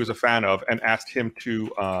writer that he was a fan of and asked him to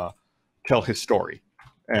tell his story,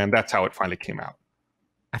 and that's how it finally came out.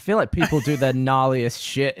 I feel like people do their gnarliest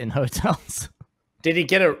shit in hotels. Did he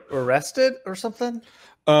get arrested or something?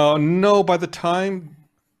 No, by the time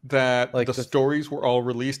that the stories were all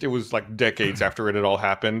released, it was like decades after it had all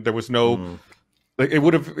happened. There was no, it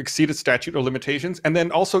would have exceeded statute of limitations. And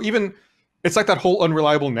then also even, it's like that whole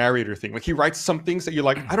unreliable narrator thing. Like, he writes some things that you're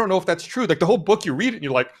like, I don't know if that's true. Like, the whole book, you read it and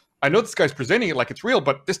you're like, I know this guy's presenting it like it's real,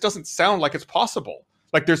 but this doesn't sound like it's possible.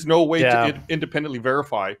 Like there's no way to independently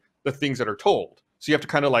verify the things that are told. So you have to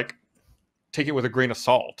kind of like take it with a grain of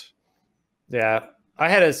salt. Yeah. I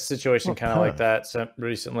had a situation kind of like that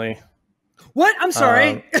recently. What? I'm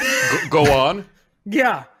sorry. Go on.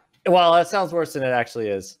 Yeah. Well, that sounds worse than it actually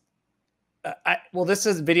is. Well,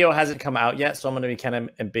 video hasn't come out yet, so I'm going to be kind of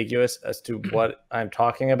ambiguous as to what I'm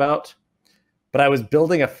talking about. But I was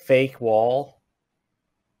building a fake wall,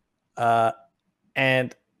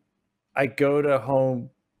 and I go to Home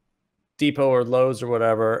Depot or Lowe's or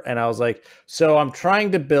whatever, and I was like, so I'm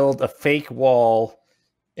trying to build a fake wall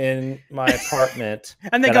in my apartment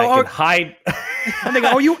and they that go, I can hide. And they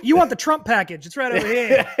go, oh, you want the Trump package? It's right over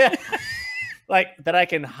here. Like that I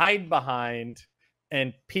can hide behind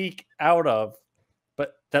and peek out of,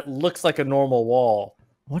 but that looks like a normal wall.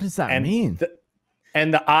 What does that mean?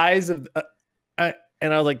 And the eyes of, and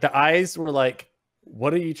I was like, the eyes were like,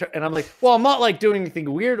 what are you trying? And I'm like, well, I'm not like doing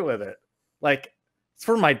anything weird with it. Like it's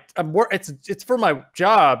for my, it's for my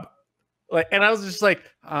job. Like, and I was just like,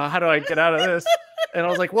 how do I get out of this? And I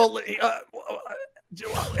was like, well,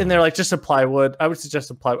 and they're like, just a plywood. I would suggest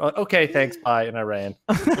a plywood. Okay, thanks, bye. And I ran.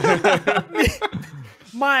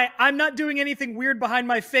 I'm not doing anything weird behind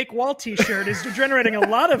my fake wall t-shirt is generating a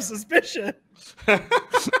lot of suspicion.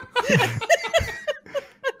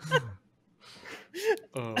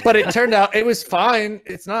 But it turned out it was fine.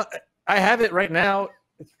 It's not, I have it right now.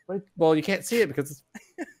 It's right, well, you can't see it because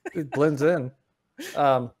it blends in.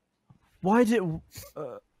 Why did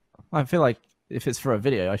I feel like if it's for a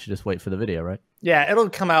video, I should just wait for the video, right? Yeah, it'll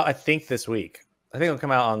come out, I think, this week. I think it'll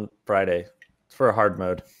come out on Friday. It's for a hard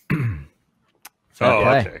mode.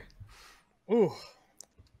 Okay. Ooh.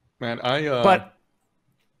 Man, but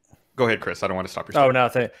go ahead, Chris. I don't want to stop your story. Oh, no.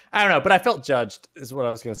 I don't know, but I felt judged is what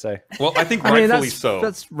I was going to say. Well, I think rightfully so.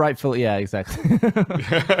 That's rightfully, yeah, exactly.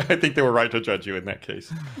 I think they were right to judge you in that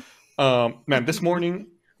case. Man, this morning,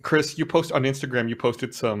 Chris, you post on Instagram, you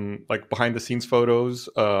posted some like behind the scenes photos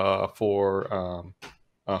for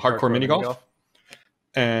hardcore mini golf.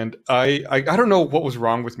 And I don't know what was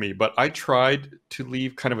wrong with me, but I tried to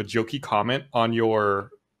leave kind of a jokey comment on your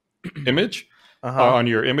image, on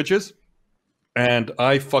your images. And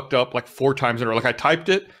I fucked up like 4 times in a row. Like I typed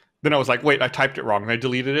it, then I was like, wait, I typed it wrong. And I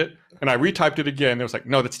deleted it. And I retyped it again. And it was like,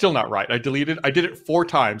 no, that's still not right. I deleted it. I did it 4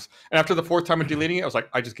 times. And after the 4th time of deleting it, I was like,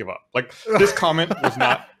 I just give up. Like this comment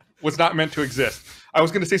was not meant to exist. I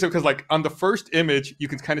was going to say so because like on the first image, you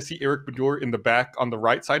can kind of see Eric Badur in the back on the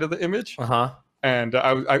right side of the image. And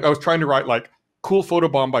I was trying to write like cool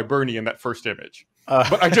photobomb by Bernie in that first image.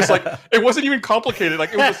 But I just like, it wasn't even complicated.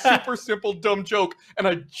 Like it was a super simple, dumb joke. And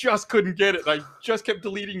I just couldn't get it. And I just kept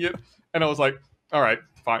deleting it. And I was like, all right,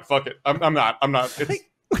 fine, fuck it. I'm not,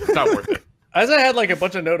 it's not worth it. As I had like a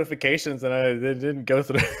bunch of notifications and they didn't go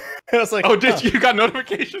through. I was like, oh, did you got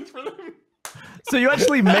notifications for them? So you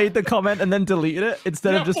actually made the comment and then deleted it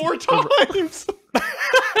instead of just 4 times.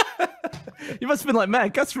 You must have been like, man,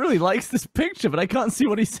 Gus really likes this picture, but I can't see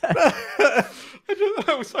what he said. I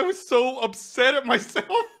was so upset at myself.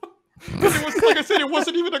 Because it was, like I said, it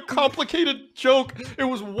wasn't even a complicated joke. It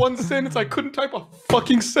was one sentence. I couldn't type a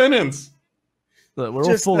fucking sentence. Look, we're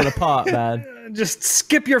all falling apart, man. Just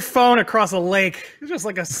skip your phone across a lake. Just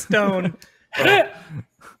like a stone. I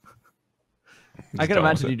can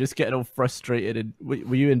imagine you just getting all frustrated. And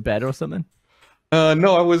were you in bed or something?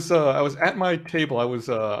 No, I was at my table. I was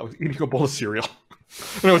eating a bowl of cereal,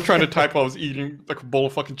 and I was trying to type while I was eating like a bowl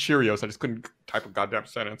of fucking Cheerios. I just couldn't type a goddamn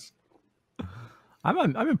sentence. I'm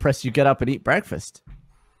impressed you get up and eat breakfast.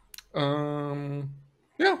 Yeah,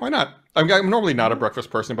 why not? I'm normally not a breakfast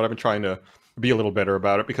person, but I've been trying to be a little better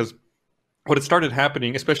about it because what had started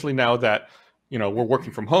happening, especially now that we're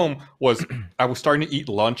working from home, was I was starting to eat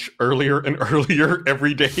lunch earlier and earlier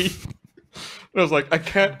every day. And I was like, I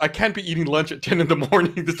can't be eating lunch at 10 in the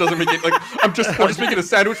morning. This doesn't make it like I'm just making a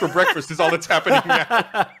sandwich for breakfast is all that's happening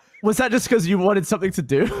now. Was that just because you wanted something to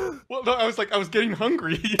do? Well, no, I was getting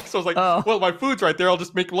hungry. So I was like, well, my food's right there. I'll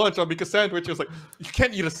just make lunch. I'll make a sandwich. I was like, you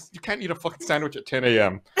can't eat a fucking sandwich at 10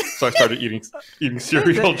 a.m. So I started eating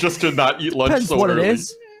cereal just to not eat lunch. Depends so what early. It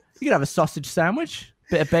is. You could have a sausage sandwich,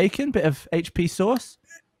 bit of bacon, bit of HP sauce.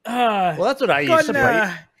 Well, that's what I used to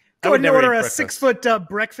break. Go and order a 6-foot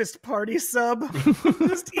breakfast party sub.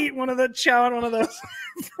 Just eat chow on one of those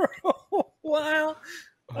for a while.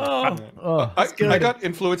 I got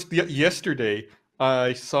influenced yesterday.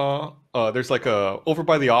 I saw there's like over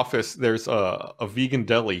by the office. There's a vegan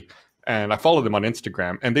deli, and I follow them on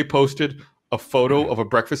Instagram. And they posted a photo of a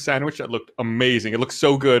breakfast sandwich that looked amazing. It looked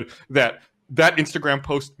so good that Instagram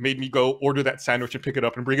post made me go order that sandwich and pick it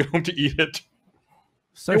up and bring it home to eat it.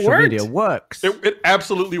 Social media works. It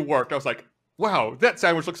absolutely worked. I was like, wow, that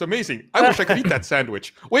sandwich looks amazing. I wish I could eat that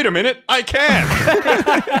sandwich. Wait a minute, I can.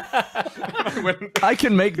 I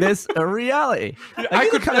can make this a reality. Are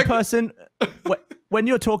you the kind of person, when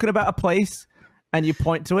you're talking about a place and you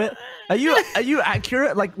point to it, are you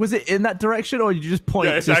accurate? Like, was it in that direction, or did you just point?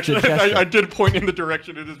 Yeah, it's actually. I did point in the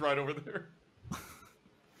direction. It is right over there.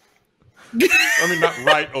 I mean, not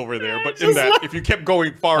right over there, but in that. If you kept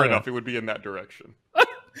going far enough, it would be in that direction.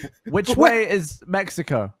 Which way is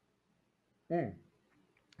Mexico?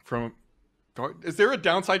 Is there a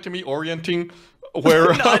downside to me orienting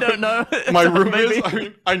where I don't know. my room is? I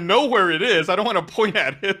mean, I know where it is. I don't want to point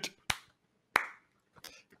at it.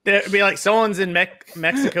 It'd be like someone's in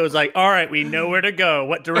Mexico's like, all right, we know where to go.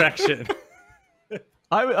 What direction?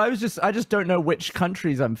 I just don't know which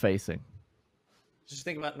countries I'm facing. Just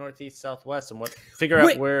think about northeast, southwest, and figure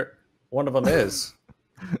out where one of them is.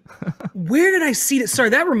 Where did I see it? Sorry,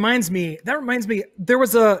 that reminds me. There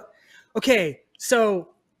was a. Okay, so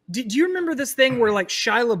do you remember this thing where like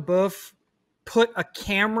Shia LaBeouf put a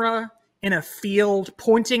camera in a field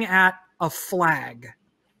pointing at a flag?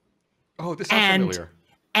 Oh, this sounds familiar.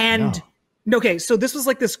 And okay, so this was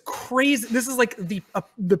like this crazy. This is like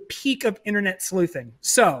the peak of internet sleuthing.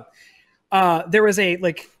 So there was a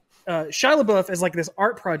like. Shia LaBeouf as like this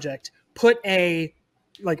art project put a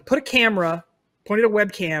camera, pointed a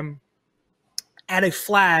webcam at a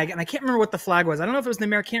flag, and I can't remember what the flag was. I don't know if it was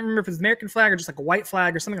I can't remember if it was an American flag or just like a white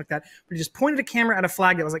flag or something like that. But he just pointed a camera at a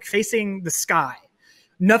flag that was like facing the sky.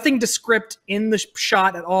 Nothing descript in the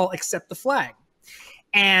shot at all except the flag.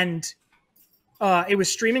 And it was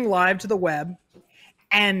streaming live to the web.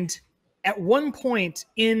 And at one point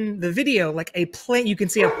in the video, like you can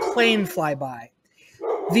see a plane fly by.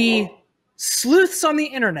 The sleuths on the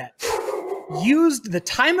internet used the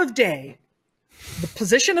time of day, the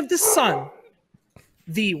position of the sun,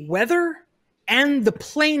 the weather, and the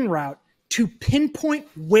plane route to pinpoint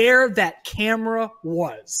where that camera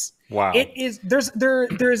was. Wow. It is there's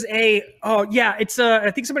a it's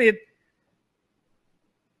I think somebody had,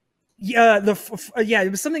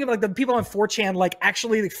 it was something about like the people on 4chan like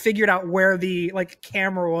actually figured out where the like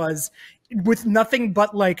camera was with nothing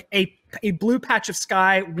but like a blue patch of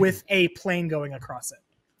sky with a plane going across it.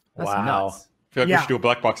 That's wow. nuts. I feel like we should do a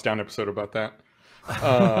Black Box Down episode about that.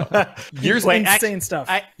 Insane stuff.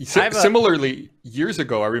 Similarly, years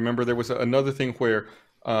ago, I remember there was another thing where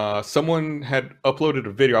someone had uploaded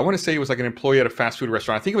a video. I want to say it was like an employee at a fast food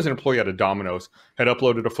restaurant. I think it was an employee at a Domino's had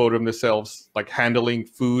uploaded a photo of themselves like handling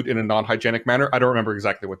food in a non-hygienic manner. I don't remember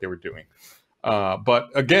exactly what they were doing. But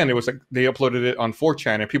again, it was like they uploaded it on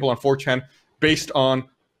 4chan, and people on 4chan, based on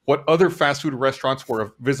what other fast food restaurants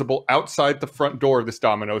were visible outside the front door of this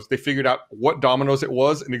Domino's, they figured out what Domino's it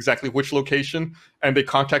was and exactly which location, and they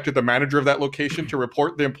contacted the manager of that location to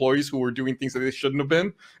report the employees who were doing things that they shouldn't have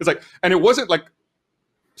been. It's like, and it wasn't like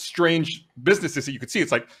strange businesses that you could see.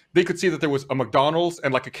 It's like they could see that there was a McDonald's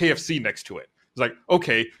and like a KFC next to it. It's like,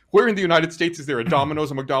 okay, where in the United States is there a Domino's,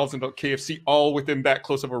 a McDonald's, and a KFC all within that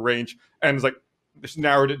close of a range? And it's like, just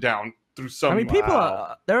narrowed it down through some. I mean,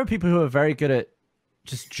 there are people who are very good at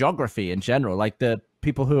just geography in general, like the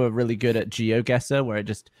people who are really good at GeoGuessr, where it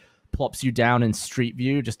just plops you down in Street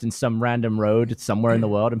View, just in some random road somewhere in the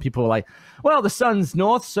world, and people are like, well, the sun's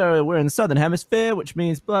north, so we're in the southern hemisphere, which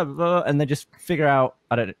means blah blah blah, and they just figure out,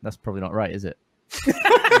 that's probably not right, is it?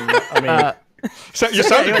 I mean, you're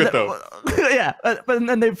sounding good though. Yeah, but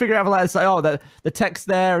then they figure out like, oh, the text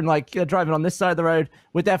there, and like driving on this side of the road,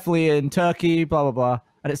 we're definitely in Turkey, blah blah blah,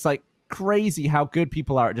 and it's like crazy how good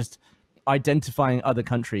people are at just identifying other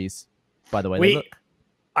countries by the way they look.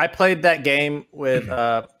 I played that game with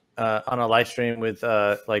on a live stream with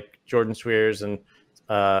like Jordan Swears and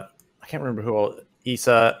I can't remember who all,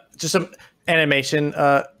 Issa, just some animation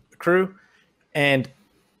crew, and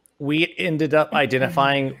we ended up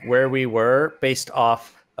identifying where we were based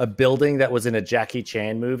off a building that was in a Jackie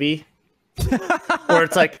Chan movie. Where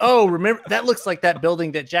it's like, oh, remember that looks like that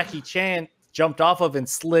building that Jackie Chan jumped off of and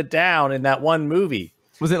slid down in that one movie.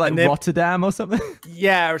 Was it like Rotterdam or something?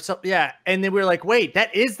 Yeah, or something. Yeah, and then we were like, "Wait,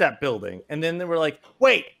 that is that building." And then they were like,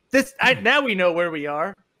 "Wait, now we know where we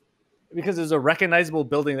are," because there's a recognizable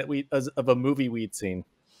building of a movie we'd seen.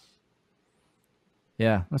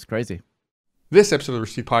 Yeah, that's crazy. This episode of the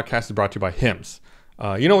Rooster Teeth Podcast is brought to you by Hims.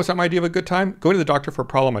 You know what's not my idea of a good time? Going to the doctor for a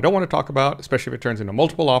problem I don't want to talk about, especially if it turns into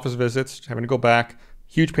multiple office visits, having to go back,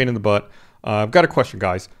 huge pain in the butt. I've got a question,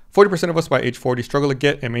 guys. 40% of us by age 40 struggle to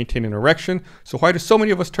get and maintain an erection. So why do so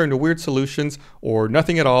many of us turn to weird solutions or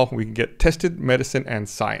nothing at all when we can get tested medicine and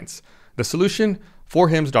science? The solution?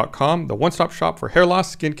 forhims.com, the one-stop shop for hair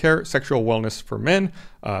loss, skincare, sexual wellness for men.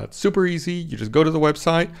 It's super easy. You just go to the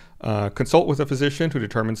website, consult with a physician who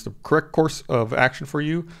determines the correct course of action for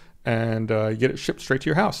you, and you get it shipped straight to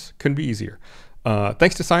your house. Couldn't be easier.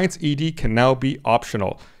 Thanks to science, ED can now be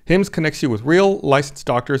optional. Hims connects you with real licensed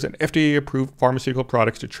doctors and FDA-approved pharmaceutical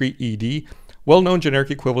products to treat ED, well-known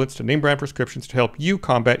generic equivalents to name brand prescriptions to help you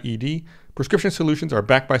combat ED. Prescription solutions are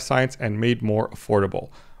backed by science and made more affordable.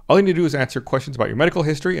 All you need to do is answer questions about your medical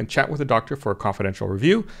history and chat with the doctor for a confidential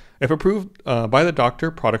review. If approved by the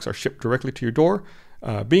doctor, products are shipped directly to your door.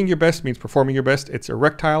 Being your best means performing your best. It's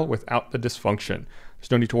erectile without the dysfunction.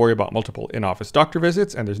 There's no need to worry about multiple in-office doctor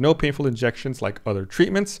visits, and there's no painful injections like other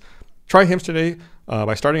treatments. Try Hims today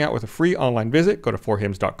by starting out with a free online visit. Go to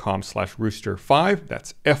forhims.com/rooster5.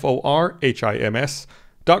 That's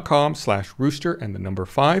forhims.com/rooster and the number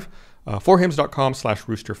 5.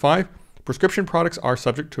 Forhims.com/rooster5. Prescription products are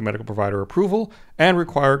subject to medical provider approval and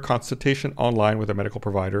require consultation online with a medical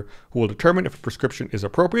provider who will determine if a prescription is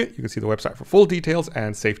appropriate. You can see the website for full details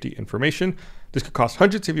and safety information. This could cost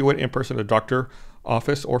hundreds if you went in person to a doctor,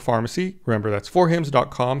 office, or pharmacy. Remember, that's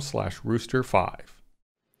forhims.com/rooster5.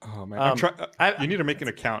 Oh man, you need to make an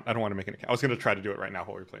account. I don't want to make an account. I was going to try to do it right now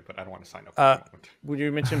while we play, but I don't want to sign up. When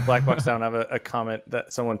you mentioned Black Box Down, I have a comment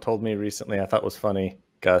that someone told me recently. I thought was funny,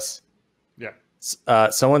 Gus. Yeah.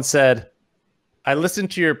 Someone said, I listened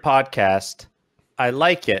to your podcast. I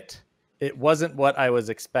like it. It wasn't what I was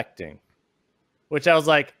expecting. Which I was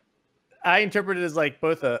like, I interpreted as like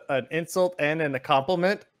both an insult and a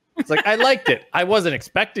compliment. It's like, I liked it. I wasn't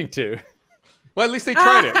expecting to. Well, at least they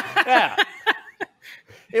tried it. Yeah.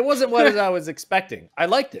 It wasn't what I was expecting. I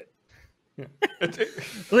liked it. Yeah.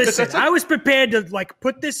 Listen, I was prepared to like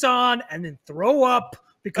put this on and then throw up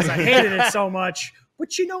because I hated it so much.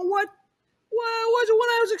 But you know what? Well, it wasn't what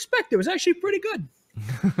I was expecting. It was actually pretty good.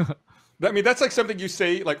 I mean, that's like something you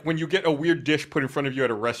say like when you get a weird dish put in front of you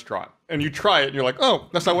at a restaurant and you try it and you're like, oh,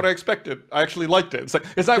 that's not what I expected. I actually liked it.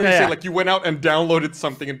 It's not when you say like you went out and downloaded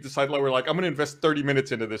something and decided like, we're like, I'm going to invest 30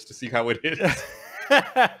 minutes into this to see how it is.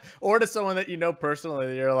 Or to someone that you know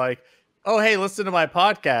personally, you're like, oh, hey, listen to my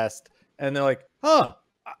podcast. And they're like, oh,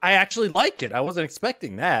 I actually liked it. I wasn't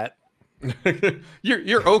expecting that.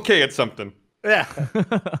 You're okay at something. Yeah.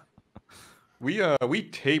 We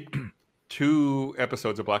taped 2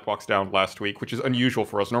 episodes of Black Box Down last week, which is unusual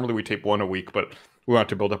for us. Normally we tape 1 a week, but we wanted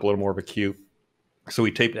to build up a little more of a queue. So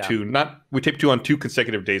we taped 2. We taped 2 on 2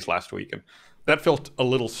 consecutive days last week, and that felt a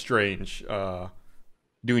little strange.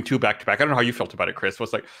 Doing 2 back-to-back. I don't know how you felt about it, Chris. It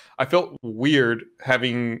was like I felt weird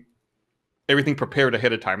having everything prepared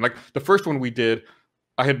ahead of time. Like the first one we did,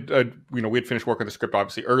 I had we had finished work on the script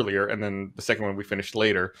obviously earlier, and then the second one we finished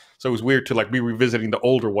later. So it was weird to like be revisiting the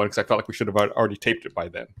older one because I felt like we should have already taped it by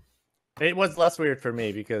then. It was less weird for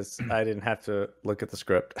me because I didn't have to look at the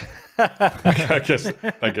script. I guess.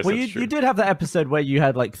 Well, you did have that episode where you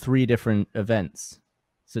had like 3 different events.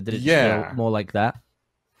 So did it feel more like that?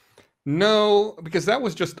 No, because that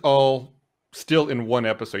was just all still in one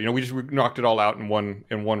episode. We just knocked it all out in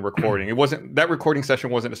one recording. It wasn't that recording session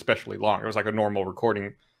wasn't especially long. It was like a normal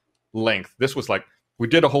recording length. This was like we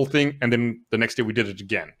did a whole thing and then the next day we did it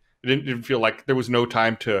again. It didn't feel like there was no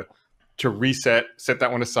time to reset, set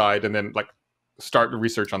that one aside, and then like start the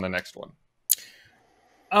research on the next one.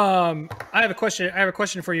 I have a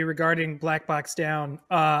question for you regarding Black Box Down.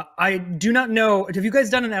 I do not know. Have you guys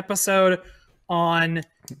done an episode on, I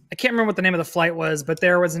can't remember what the name of the flight was, but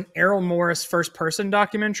there was an Errol Morris first person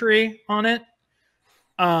documentary on it.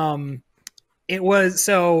 It was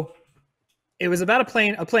about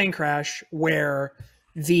a plane crash where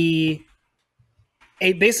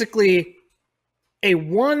basically a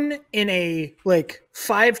 1 in a like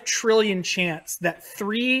 5 trillion chance that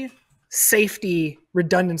 3 safety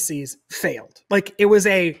redundancies failed. Like it was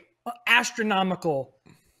a astronomical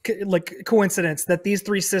coincidence that these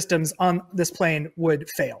 3 systems on this plane would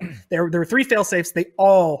fail. There were 3 fail safes. They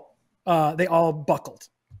all buckled.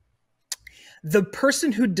 The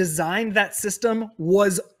person who designed that system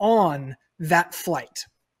was on that flight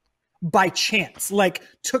by chance.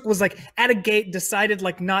 Was at a gate, decided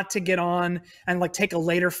not to get on and take a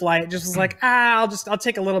later flight. Just was like, I'll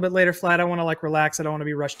take a little bit later flight. I want to relax. I don't want to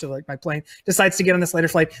be rushed to my plane. Decides to get on this later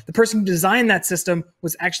flight. The person who designed that system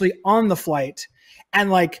was actually on the flight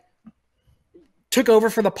and took over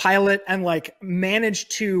for the pilot and managed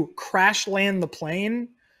to crash land the plane.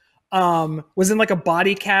 Was in a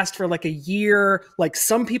body cast for a year.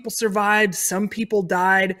 Some people survived, some people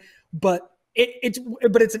died, but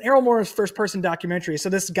but it's an Errol Morris first person documentary. So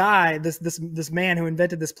this guy, this man who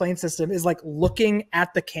invented this plane system is like looking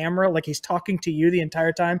at the camera, like he's talking to you the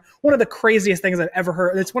entire time. One of the craziest things I've ever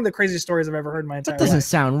heard. It's one of the craziest stories I've ever heard in my entire life. That doesn't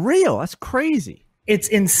sound real. That's crazy. It's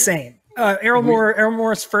insane. Errol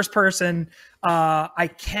Morris first person. I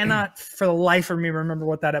cannot for the life of me remember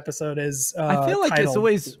what that episode is. I feel like titled. It's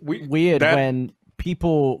always weird when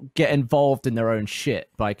people get involved in their own shit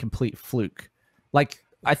by complete fluke. Like,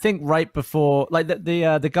 I think right before, like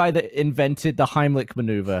the guy that invented the Heimlich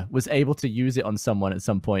maneuver was able to use it on someone at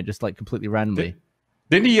some point, just like completely randomly.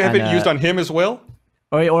 Didn't he have it used on him as well?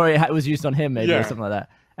 Or it was used on him maybe or something like that.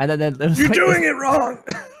 And then there was You're doing it wrong.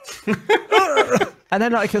 And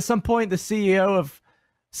then like at some point the CEO of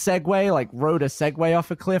Segway like rode a Segway off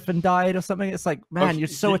a cliff and died or something. It's like, man, you're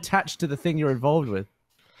so attached to the thing you're involved with.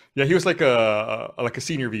 Yeah, he was like a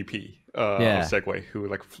senior VP of Segway who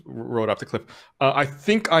like rode off the cliff. I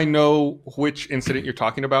think I know which incident you're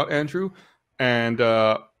talking about, Andrew. And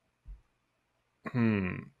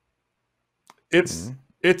it's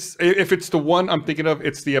if it's the one I'm thinking of,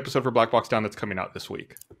 it's the episode for Black Box Down that's coming out this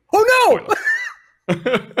week. Oh no!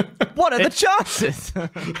 What are the chances?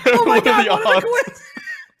 Oh my god!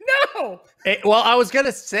 No. Well, I was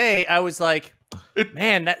gonna say, I was like,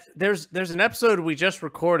 man, there's an episode we just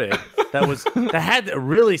recorded that had a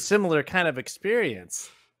really similar kind of experience.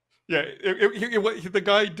 Yeah, the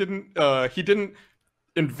guy didn't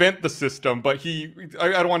invent the system, but I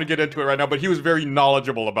don't want to get into it right now, but he was very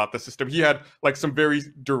knowledgeable about the system. He had like some very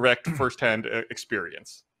direct firsthand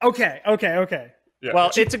experience. Okay. Yeah.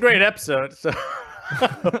 Well, it's a great episode. So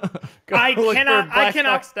I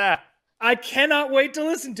cannot wait to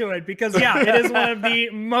listen to it because it is one of the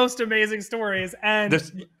most amazing stories. And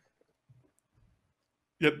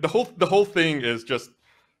the whole thing is just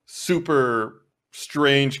super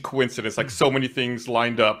strange coincidence. Like so many things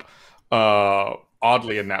lined up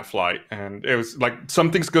oddly in that flight, and it was like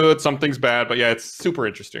something's good, something's bad, but it's super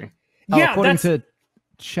interesting. According to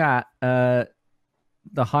chat,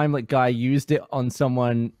 the Heimlich guy used it on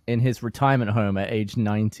someone in his retirement home at age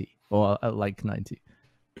 90 or like 90.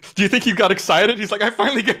 Do you think he got excited? He's like, I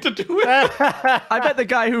finally get to do it. I bet the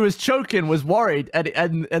guy who was choking was worried,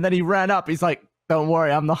 and then he ran up. He's like, "Don't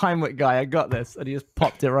worry, I'm the Heimlich guy. I got this." And he just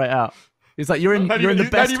popped it right out. He's like, "You're in the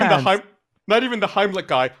best hands." Not even the Heimlich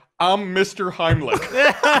guy. I'm Mr. Heimlich.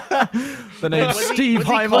 The name's Steve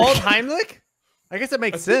Heimlich. Called Heimlich? I guess that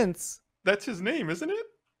makes sense. That's his name, isn't it?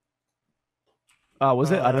 Oh,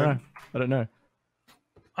 was it? I don't know.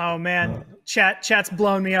 Oh man, chat's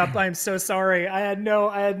blown me up. I'm so sorry. I had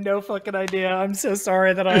no fucking idea. I'm so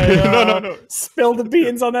sorry that I no. spilled the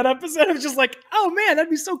beans on that episode. I was just like, oh man, that'd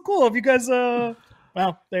be so cool if you guys. Well,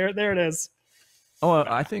 there it is. Oh,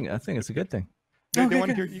 I think it's a good thing. They want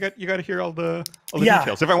to hear. You got to hear all the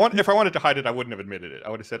details. If I wanted to hide it, I wouldn't have admitted it. I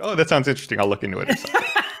would have said, "Oh, that sounds interesting. I'll look into it."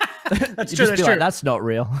 That's true. Like, that's not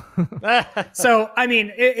real. So, I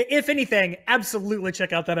mean, if anything, absolutely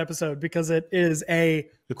check out that episode because it is a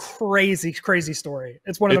crazy, crazy story.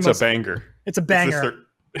 It's one of the most. It's a banger. It's a banger.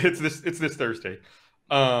 It's this Thursday.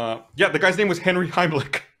 The guy's name was Henry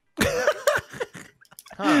Heimlich.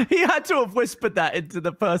 Huh. He had to have whispered that into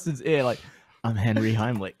the person's ear, like, "I'm Henry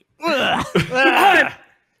Heimlich."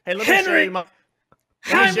 Hey, let me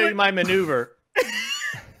show you my maneuver.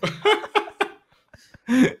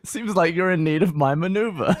 Seems like you're in need of my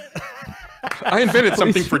maneuver. I invented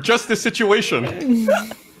something for just this situation.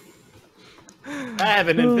 I have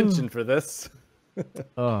an invention for this.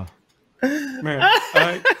 Oh man,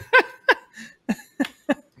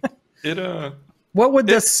 What would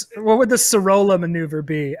the Sorolla maneuver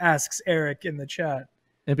be? Asks Eric in the chat.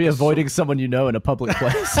 It'd be avoiding someone you know in a public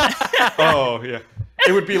place. Oh yeah,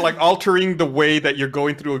 it would be like altering the way that you're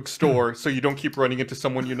going through a store so you don't keep running into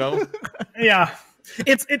someone you know. Yeah.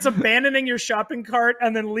 It's abandoning your shopping cart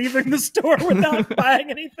and then leaving the store without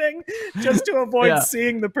buying anything just to avoid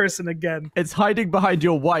seeing the person again. It's hiding behind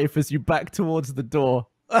your wife as you back towards the door.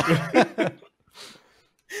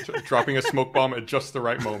 Dropping a smoke bomb at just the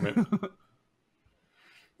right moment.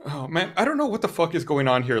 Oh man, I don't know what the fuck is going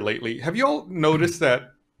on here lately. Have you all noticed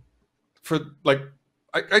that for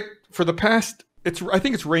the past I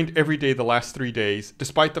think it's rained every day the last 3 days,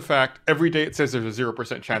 despite the fact every day it says there's a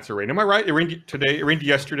 0% chance of rain. Am I right? It rained today, it rained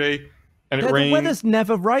yesterday, and it rained. The weather's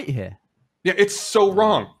never right here. Yeah, it's so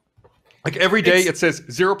wrong. Like every day it says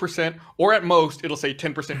 0%, or at most it'll say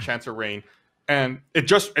 10% chance of rain. And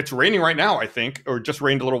it's raining right now, I think, or just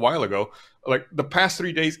rained a little while ago. Like the past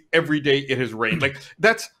 3 days, every day it has rained. Like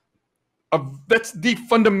that's the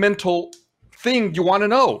fundamental thing you want to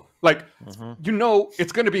know. Like, you know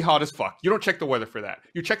it's going to be hot as fuck. You don't check the weather for that.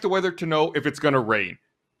 You check the weather to know if it's going to rain.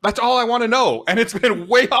 That's all I want to know. And it's been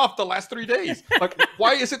way off the last 3 days. Like,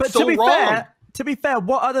 why is it so wrong? To be fair,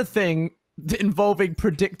 what other thing involving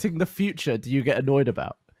predicting the future do you get annoyed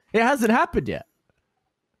about? It hasn't happened yet.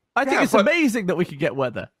 I think it's amazing that we can get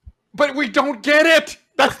weather. But we don't get it.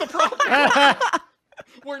 That's the problem.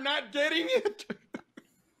 We're not getting it.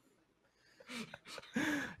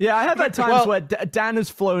 Yeah, I have had times where Dan has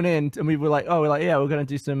flown in and we were like, yeah, we're going to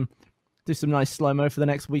do some nice slow-mo for the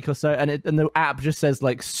next week or so. And the app just says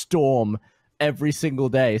like storm every single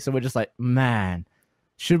day. So we're just like, man,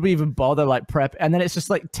 should we even bother like prep? And then it's just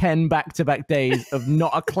like 10 back-to-back days of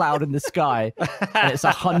not a cloud in the sky. And it's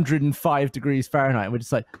 105 degrees Fahrenheit. And we're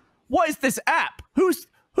just like, what is this app? Who's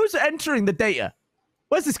entering the data?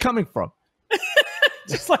 Where's this coming from?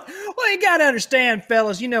 Just like, well, you got to understand,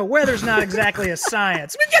 fellas, weather's not exactly a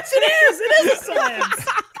science. But yes, it is. It is a science.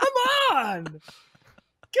 Come on.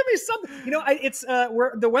 Give me something. It's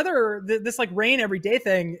where the weather, this like rain every day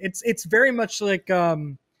thing, it's very much like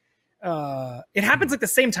it happens like the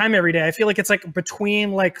same time every day. I feel like it's like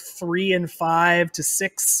between like 3 and 5 to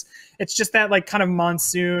 6. It's just that like kind of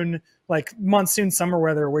monsoon summer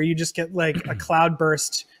weather where you just get like a cloud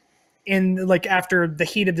burst in like after the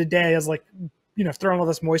heat of the day is like, throwing all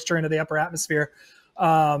this moisture into the upper atmosphere.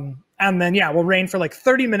 And then, we'll rain for like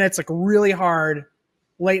 30 minutes, like really hard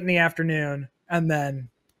late in the afternoon, and then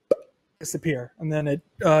disappear. And then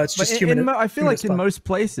it's just humid. I feel like in most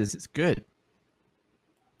places it's good.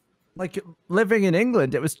 Like living in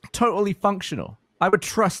England, it was totally functional. I would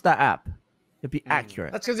trust that app. It'd be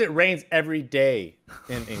accurate. That's because it rains every day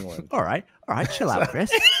in England. All right, chill out,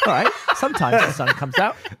 Chris. All right, sometimes the sun comes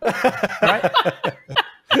out. All right.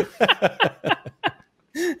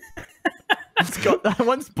 I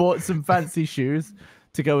once bought some fancy shoes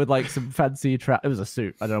to go with like some fancy it was a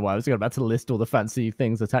suit. I don't know why I was about to list all the fancy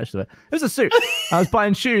things attached to it. It was a suit. I was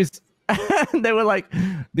buying shoes and they were like,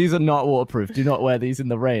 these are not waterproof. Do not wear these in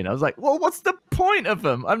the rain. I was like, well, what's the point of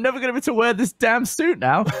them? I'm never going to be able to wear this damn suit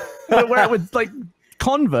now. I wear it with like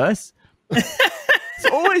Converse. It's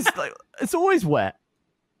always wet.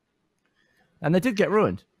 And they did get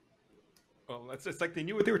ruined. Well, it's like they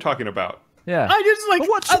knew what they were talking about. Yeah. I just like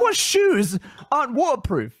what shoes aren't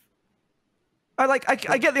waterproof? I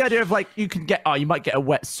get the idea of like you might get a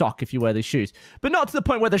wet sock if you wear these shoes, but not to the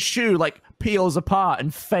point where the shoe like peels apart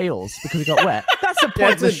and fails because it got wet. That's a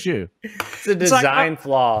pointless shoe. It's a design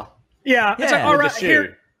flaw. Yeah. It's like, all right,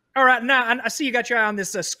 here. All right, now I see you got your eye on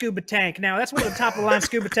this scuba tank. Now that's one of the top of the line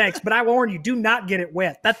scuba tanks, but I warn you, do not get it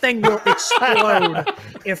wet. That thing will explode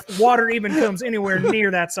if water even comes anywhere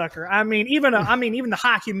near that sucker. I mean, even the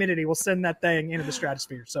high humidity will send that thing into the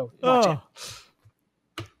stratosphere. So watch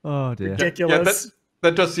it. Oh dear, ridiculous. Yeah,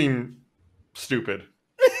 that does seem stupid.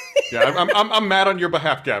 Yeah, I'm mad on your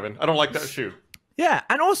behalf, Gavin. I don't like that shoe. Yeah,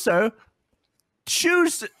 and also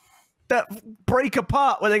shoes that break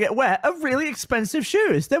apart when they get wet are really expensive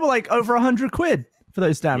shoes. They were like over £100 for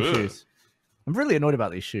those damn shoes. I'm really annoyed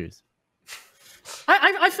about these shoes.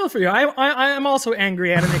 I feel for you. I am also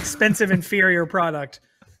angry at an expensive inferior product.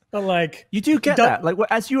 But like you do get that. Like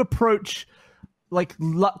as you approach like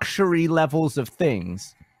luxury levels of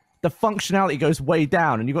things, the functionality goes way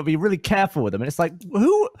down, and you've got to be really careful with them. And it's like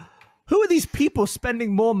who are these people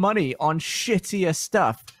spending more money on shittier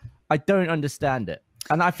stuff? I don't understand it.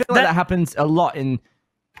 And I feel like that happens a lot in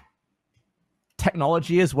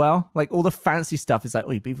technology as well. Like all the fancy stuff is like,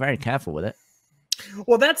 oh, you be very careful with it.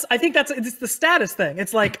 Well, I think it's the status thing.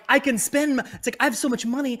 It's like I can spend. It's like I have so much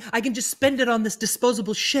money, I can just spend it on this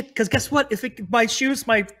disposable shit. Because guess what? If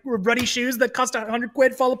my ruddy shoes that cost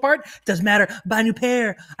 £100 fall apart, doesn't matter. Buy a new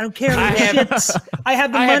pair. I don't care. I have the money. I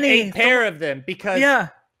have 8 pair of them because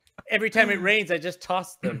every time it rains, I just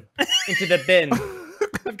toss them into the bin.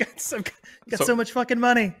 I've got so much fucking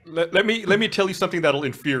money. Let me tell you something that'll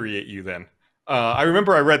infuriate you then. I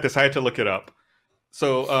remember I read this. I had to look it up.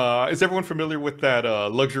 So is everyone familiar with that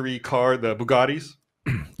luxury car, the Bugattis?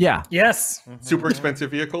 Yeah. Yes. Super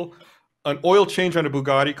expensive vehicle. An oil change on a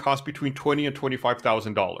Bugatti costs between $20,000 and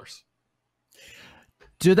 $25,000.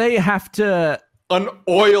 Do they have to... An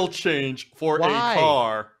oil change for a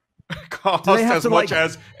car costs as much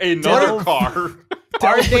as another car.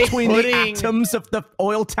 Delve between the atoms of the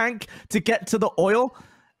oil tank to get to the oil?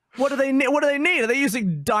 What do they need? Are they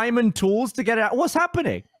using diamond tools to get it out? What's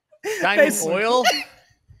happening? Diamond oil?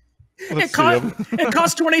 It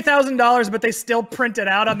cost $20,000, but they still print it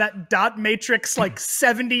out on that dot matrix, like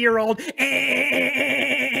 70-year-old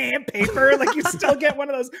paper. Like you still get one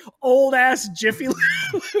of those old ass Jiffy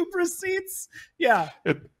Lube receipts. Yeah,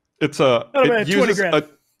 it uses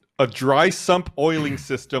a dry sump oiling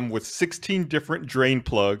system with 16 different drain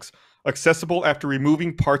plugs, accessible after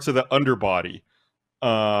removing parts of the underbody.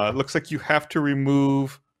 Looks like you have to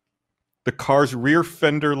remove the car's rear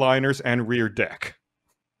fender liners and rear deck.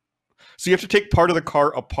 So you have to take part of the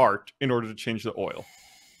car apart in order to change the oil.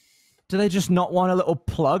 Do they just not want a little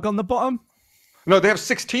plug on the bottom? No, they have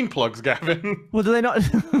 16 plugs, Gavin. Well, do they not?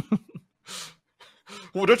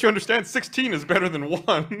 Well, don't you understand? 16 is better than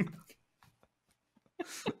 1.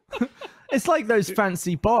 It's like those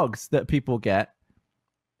fancy bogs that people get,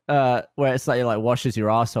 where it's like it like washes your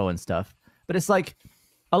asshole and stuff. But it's like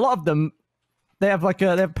a lot of them, they have like they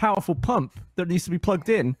have a powerful pump that needs to be plugged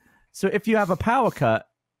in. So if you have a power cut,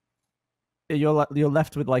 you're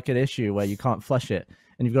left with like an issue where you can't flush it,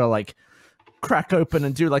 and you've got to like crack open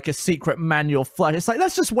and do like a secret manual flush. It's like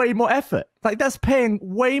that's just way more effort. Like that's paying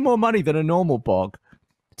way more money than a normal bog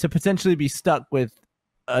to potentially be stuck with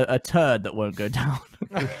a turd that won't go down.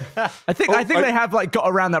 I think they have like got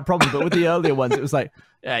around that problem, but with the earlier ones, it was like,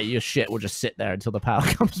 yeah, your shit will just sit there until the power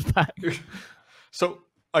comes back. So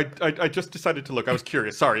I just decided to look. I was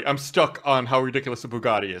curious. Sorry, I'm stuck on how ridiculous a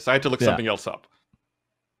Bugatti is. I had to look something else up.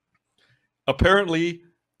 Apparently,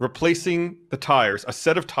 replacing the tires, a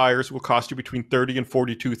set of tires will cost you between $30,000 and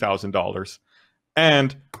 $42,000,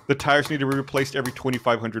 and the tires need to be replaced every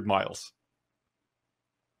 2,500 miles.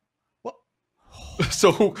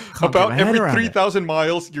 So about every 3,000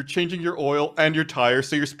 miles, you're changing your oil and your tires.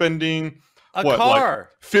 So you're spending like $50,000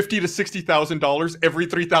 to $60,000 every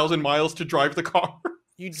 3,000 miles to drive the car.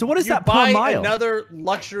 So what is that per buy mile? Another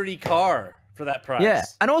luxury car for that price. Yeah,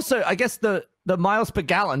 and also I guess the miles per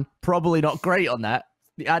gallon probably not great on that.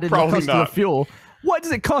 The added cost of the fuel. What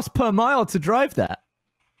does it cost per mile to drive that?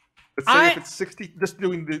 Let's say if it's 60, just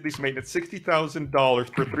doing these maintenance,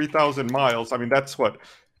 $60,000 per 3,000 miles. I mean, that's what,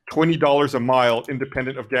 $20 a mile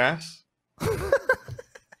independent of gas.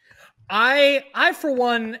 I for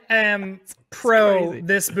one am pro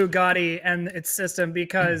this Bugatti and its system,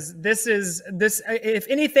 because this if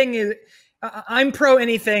anything I'm pro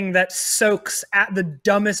anything that soaks at the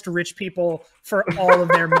dumbest rich people for all of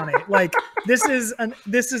their money. Like this is an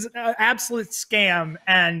absolute scam,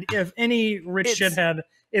 and if any rich shithead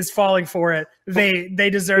is falling for it, they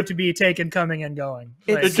deserve to be taken coming and going.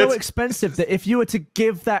 It's so expensive that if you were to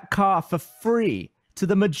give that car for free to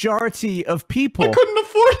the majority of people, I couldn't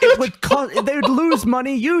afford it. They would lose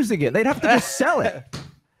money using it. They'd have to just sell it.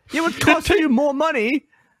 It would cost you more money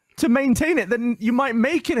to maintain it than you might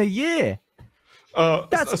make in a year.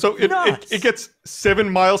 That's so nuts. It gets 7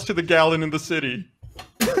 miles to the gallon in the city.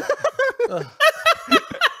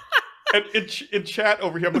 And in chat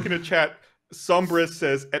over here, I'm looking at chat. Sombres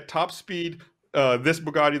says, at top speed, this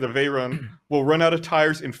Bugatti, the Veyron, will run out of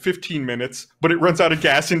tires in 15 minutes, but it runs out of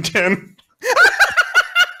gas in 10.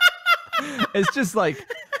 It's just like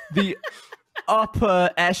the upper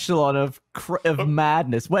echelon of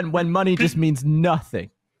madness when money just means nothing.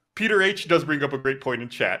 Peter H. does bring up a great point in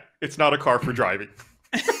chat. It's not a car for driving.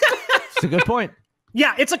 It's a good point.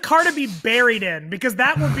 Yeah, it's a car to be buried in, because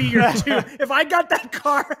that would be your too. If I got that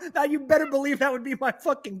car, now you better believe that would be my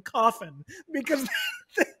fucking coffin. Because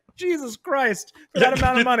Jesus Christ, for that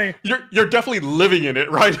amount of money, you're definitely living in it,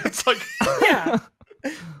 right? It's like, yeah,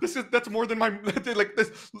 that's more than my like.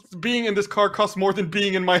 This being in this car costs more than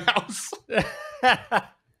being in my house.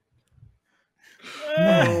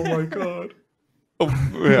 Oh my god. Oh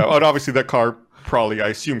yeah, and obviously that car probably, I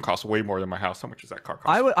assume, costs way more than my house. How much does that car cost?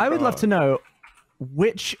 I would love to know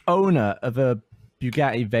which owner of a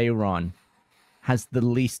Bugatti Veyron has the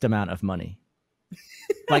least amount of money.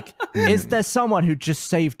 Like, is there someone who just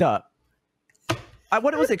saved up?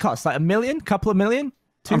 What does it cost? Like $1 million? Couple of million?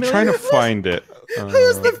 $2 million? I'm trying to find it.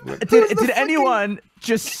 Did anyone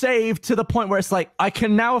just save to the point where it's like, I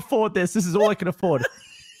can now afford this. This is all I can afford.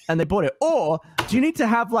 And they bought it. Or do you need to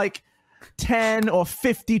have like 10 or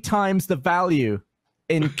 50 times the value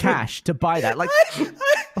in cash to buy that? Like,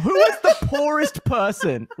 who is the poorest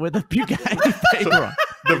person with a Bugatti Veyron?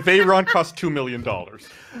 The Veyron costs $2 million.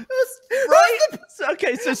 Right?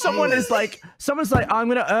 Okay, so someone's like, I'm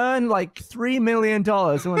gonna earn like $3 million.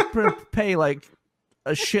 I'm gonna pay like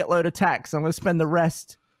a shitload of tax. I'm gonna spend the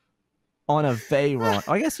rest on a Veyron.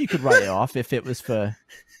 I guess you could write it off if it was for.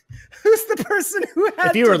 Who's the person who had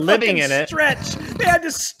if you were living in it? Stretch. They had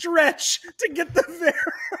to stretch to get the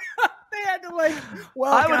Veyron. They had to like.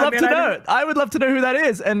 Well, I would love to know. I would love to know who that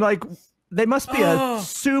is, and like, they must be a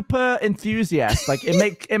super enthusiast. Like,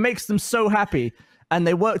 it makes them so happy, and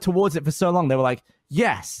they work towards it for so long. They were like,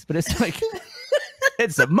 yes, but it's like,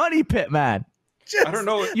 it's a money pit, man. I don't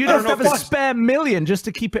know. You'd have to have a spare $1 million just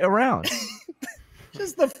to keep it around.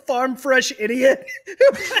 Just the farm fresh idiot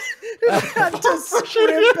who had to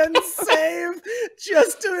scrimp and save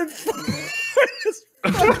just to afford his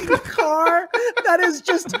like a car that is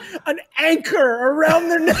just an anchor around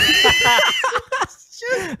their neck.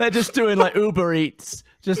 They're just doing like Uber Eats.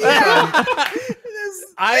 Just I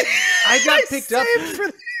got picked up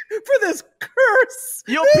for this curse.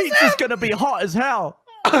 Your pizza's gonna be hot as hell.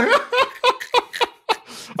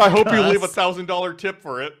 I hope you leave $1,000 tip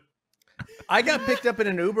for it. I got picked up in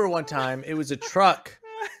an Uber one time. It was a truck,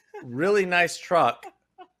 really nice truck,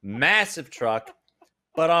 massive truck,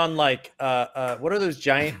 but on like what are those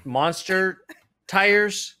giant monster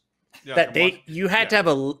tires that you had to have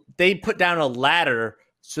they put down a ladder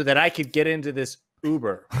so that I could get into this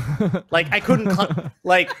Uber. Like I couldn't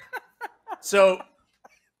so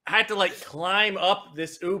I had to like climb up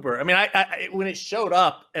this Uber. I mean, I when it showed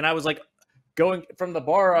up and I was like going from the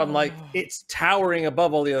bar, I'm like, it's towering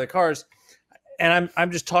above all the other cars. And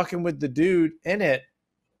I'm just talking with the dude in it.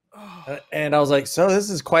 And I was like, so this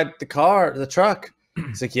is quite the truck.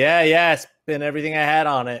 He's like, yeah, it's been everything I had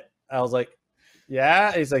on it. I was like,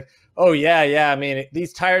 yeah. He's like, oh yeah. I mean,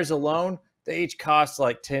 these tires alone, they each cost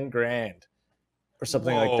like 10 grand or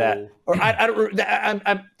something like that. Or I don't,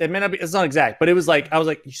 that may not be, it's not exact, but it was like, I was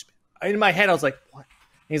like, in my head, I was like, what?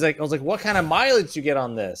 He's like, I was like, what kind of mileage do you get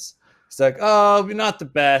on this? He's like, oh, not the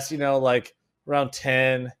best, like around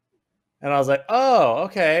 10. And I was like, oh,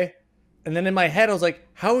 okay. And then in my head, I was like,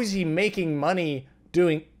 how is he making money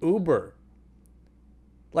doing Uber?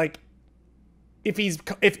 Like, and he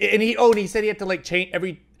said he had to like he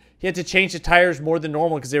had to change the tires more than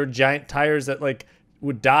normal because they were giant tires that like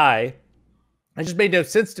would die. It just made no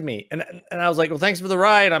sense to me. And I was like, well, thanks for the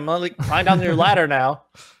ride. I'm gonna like climb down your ladder now.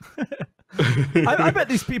 I bet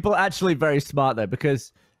these people are actually very smart though,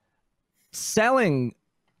 because selling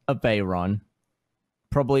a Veyron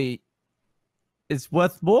probably is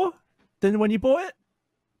worth more than when you bought it.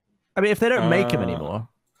 I mean, if they don't make them anymore.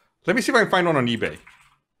 Let me see if I can find one on eBay.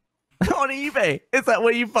 On eBay? Is that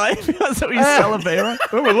where you buy? That's what you sell a Veyron?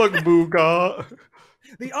 Oh, look, Bugatti.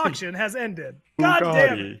 The auction has ended. God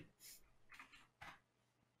damn it.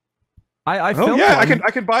 I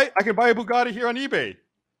can buy a Bugatti here on eBay.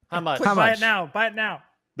 How much? Buy it now. Buy it now.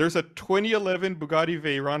 There's a 2011 Bugatti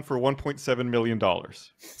Veyron for $1.7 million.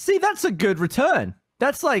 See, that's a good return.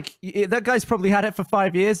 That's like, that guy's probably had it for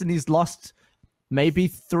 5 years and he's lost maybe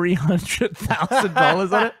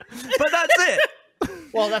 $300,000 on it. But that's it.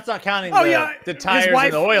 Well, that's not counting the tires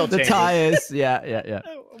and the oil changes. The tires, yeah.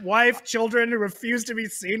 Wife, children who refuse to be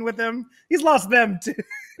seen with him. He's lost them too.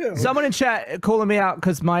 Someone in chat calling me out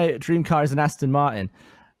because my dream car is an Aston Martin.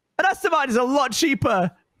 An Aston Martin is a lot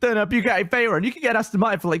cheaper than a Bugatti Veyron. You can get Aston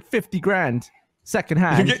Martin for like 50 grand second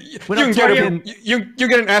hand. You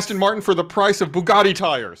get an Aston Martin for the price of Bugatti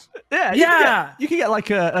tires. Yeah. You can get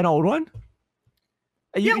like an old one.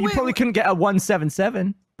 You probably couldn't get a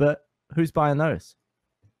 177, but who's buying those?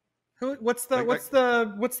 What's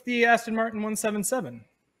the Aston Martin 177?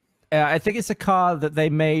 I think it's a car that they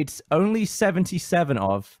made only 77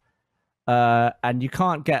 of, and you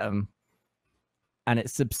can't get them, and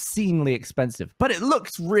it's obscenely expensive. But it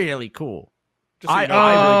looks really cool.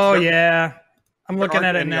 Yeah, I'm looking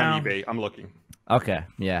at it now. On eBay. I'm looking. Okay,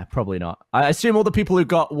 yeah, probably not. I assume all the people who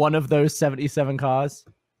got one of those 77 cars,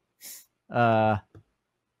 they're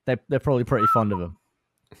probably pretty fond of them.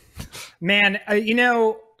 Man,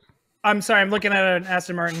 I'm sorry, I'm looking at an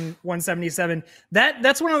Aston Martin 177.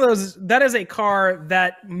 That's one of those, that is a car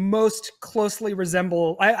that most closely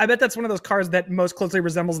I bet that's one of those cars that most closely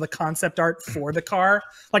resembles the concept art for the car.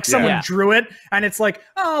 Like someone drew it and it's like,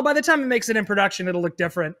 oh, by the time it makes it in production, it'll look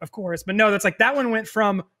different, of course. But no, that's like, that one went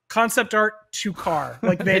from concept art to car.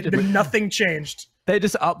 Like nothing changed. They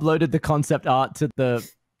just uploaded the concept art to the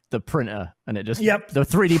printer and it just, the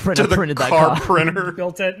 3D printer printed that car. Printer.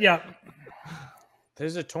 Built it,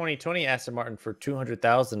 There's a 2020 Aston Martin for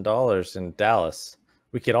 $200,000 in Dallas.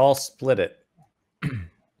 We could all split it.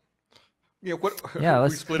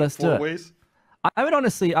 Let's split it 4 ways.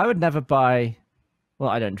 I would never buy. Well,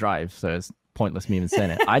 I don't drive, so it's pointless me even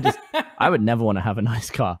saying it. I would never want to have a nice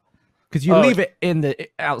car because you leave it in the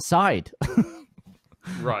outside,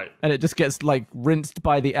 right? And it just gets like rinsed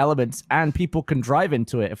by the elements, and people can drive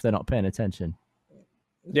into it if they're not paying attention.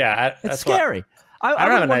 Yeah, it's scary. I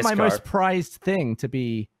don't want my most prized thing to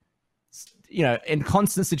be, in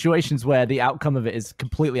constant situations where the outcome of it is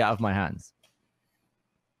completely out of my hands.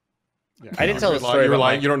 Yeah, I didn't tell the story.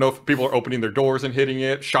 You don't know if people are opening their doors and hitting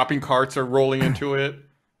it. Shopping carts are rolling into it.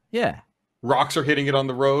 Yeah. Rocks are hitting it on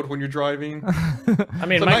the road when you're driving. I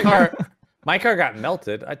mean, my car got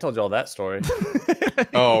melted. I told you all that story.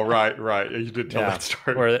 Oh, right. You did tell that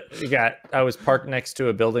story. Where I was parked next to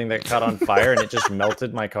a building that caught on fire and it just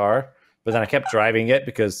melted my car. But then I kept driving it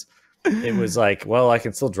because it was like, well, I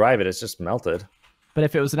can still drive it. It's just melted. But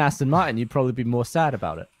if it was an Aston Martin, you'd probably be more sad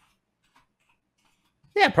about it.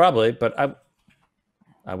 Yeah, probably. But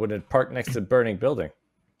I wouldn't park next to a burning building.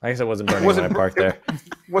 I guess it wasn't burning when I parked there.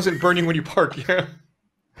 Wasn't burning when you parked, yeah.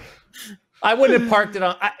 I wouldn't have parked it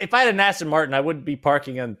on. If I had an Aston Martin, I wouldn't be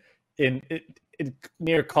parking in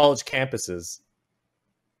near college campuses.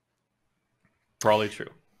 Probably true.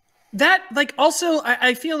 That like also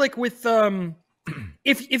I feel like with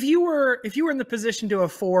if you were in the position to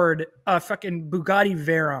afford a fucking Bugatti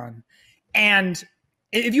Veyron, and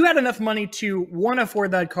if you had enough money to one,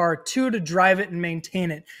 afford that car, two, to drive it and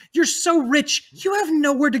maintain it, you're so rich you have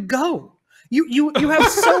nowhere to go. You have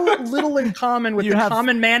so little in common with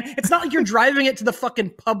common man. It's not like you're driving it to the fucking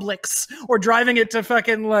Publix or driving it to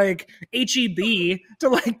fucking like HEB to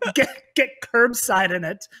like get curbside in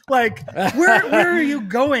it. Like where are you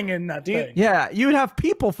going in that thing? Yeah, you would have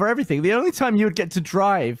people for everything. The only time you would get to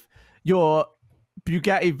drive your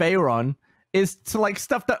Bugatti Veyron is to like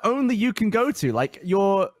stuff that only you can go to, like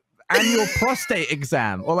your annual prostate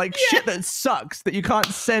exam, or like shit that sucks that you can't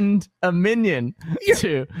send a minion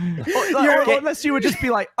to, or unless you would just be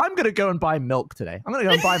like, I'm gonna go and buy milk today. I'm gonna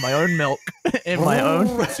go and buy my own milk in my own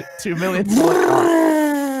 $2 million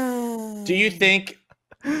car. Do you think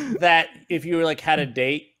that if you were like had a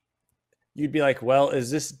date, you'd be like, well, is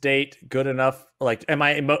this date good enough? Like, do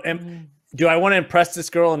I want to impress this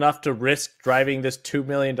girl enough to risk driving this $2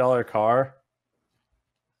 million car?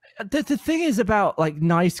 The thing is about like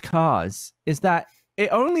nice cars is that it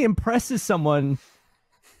only impresses someone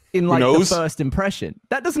in like the first impression.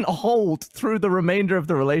 That doesn't hold through the remainder of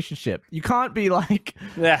the relationship. You can't be like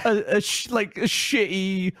a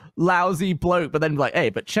shitty, lousy bloke, but then be like, hey,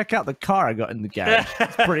 but check out the car I got in the garage.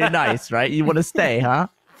 It's pretty nice, right? You want to stay, huh?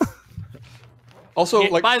 Also,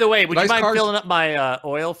 like, by the way, would nice you mind cars... filling up my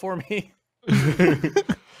oil for me?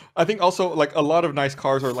 I think also like a lot of nice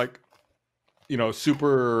cars are like, you know,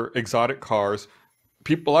 super exotic cars.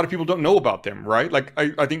 A lot of people don't know about them, right? Like,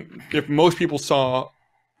 I think if most people saw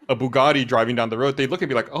a Bugatti driving down the road, they'd look and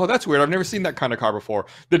be like, oh, that's weird. I've never seen that kind of car before.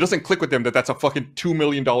 That doesn't click with them that that's a fucking $2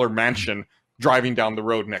 million mansion driving down the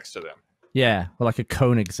road next to them. Yeah, or like a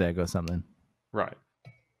Koenigsegg or something. Right.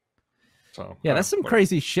 So yeah, that's some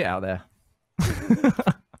crazy shit out there.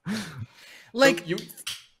 Like, you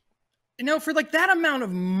know, for like that amount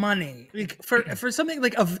of money, like for something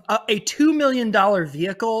like a $2 million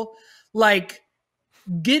vehicle, like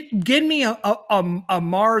get me a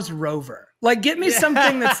Mars rover. Like, get me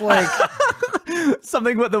something that's like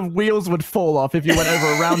something where the wheels would fall off if you went over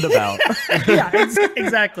a roundabout. Yeah,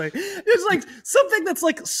 exactly. It's like something that's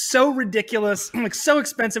like so ridiculous, like so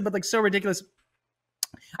expensive, but like so ridiculous.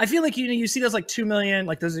 I feel like you see those like 2 million,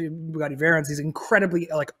 like those Bugatti Veyrons, these incredibly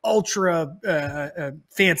like ultra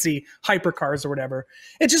fancy hypercars or whatever.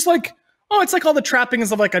 It's just like, oh, it's like all the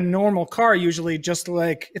trappings of like a normal car. Usually, just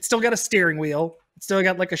like it's still got a steering wheel, it's still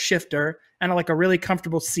got like a shifter and like a really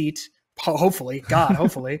comfortable seat. Hopefully, God,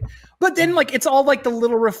 hopefully. But then like it's all like the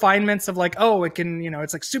little refinements of like, oh, it can, you know,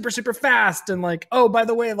 it's like super fast, and like, oh, by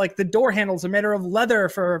the way, like the door handles are made of leather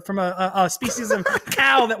from a species of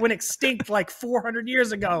cow that went extinct like 400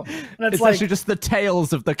 years ago. And it's like actually just the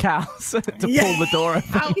tails of the cows to pull the door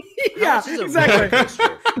open. Yeah, exactly.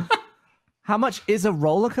 How much is a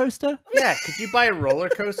roller coaster? Yeah, could you buy a roller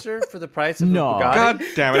coaster for the price of a Bugatti? God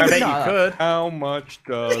damn it! I bet you could. How much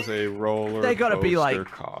does a roller They gotta coaster be like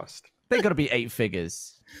cost? They gotta be 8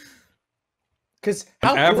 figures. Because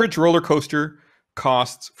an average roller coaster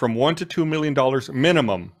costs from $1 to $2 million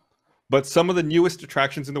minimum, but some of the newest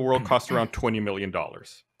attractions in the world cost around $20 million.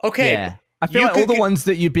 Okay, yeah. I feel like all the ones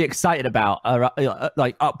that you'd be excited about are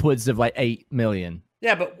like upwards of like 8 million.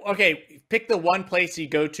 Yeah, but okay, pick the one place you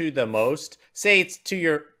go to the most. Say it's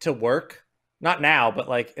to work, not now, but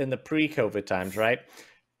like in the pre-COVID times, right?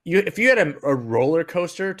 If you had a roller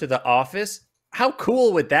coaster to the office, how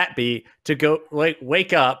cool would that be to go like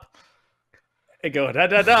wake up and go da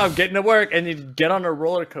da da, I'm getting to work, and you get on a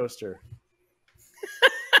roller coaster.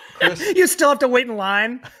 You still have to wait in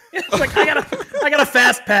line. It's like I got a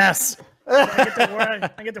fast pass. I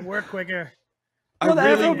get to work quicker. Well,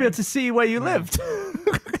 they'll be able to see where you lived.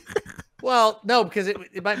 Well, no, because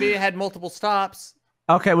it might be it had multiple stops.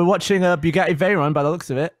 Okay, we're watching a Bugatti Veyron by the looks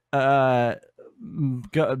of it.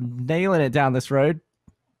 Nailing it down this road.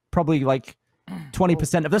 Probably like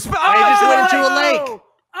 20% of the speed. I just went into a lake.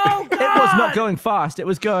 Oh, God. It was not going fast. It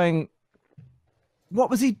was going... What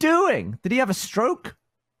was he doing? Did he have a stroke?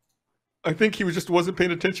 I think he wasn't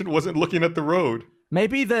paying attention, wasn't looking at the road.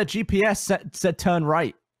 Maybe the GPS said turn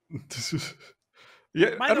right.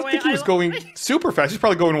 Yeah, I don't think he was going super fast. He's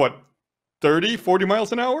probably going, what, 30, 40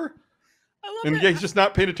 miles an hour? And yeah, he's just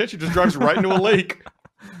not paying attention. Just drives right into a lake.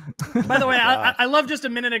 By the way, I love just a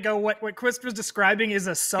minute ago what Chris was describing is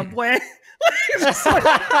a subway. He's just like,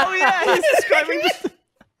 Oh yeah, he's describing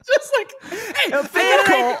just like, hey,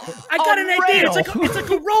 I got an idea. It's like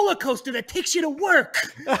a roller coaster that takes you to work.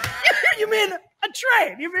 You mean a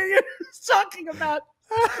train? You mean you're talking about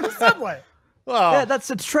the subway? Well, yeah, that's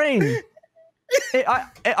a train.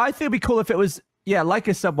 I think it'd be cool if it was like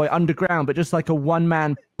a subway underground, but just like a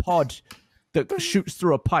one-man pod that shoots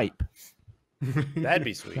through a pipe. that'd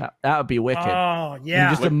be sweet. That would be wicked. Oh You yeah.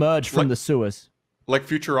 just emerge from the sewers. Like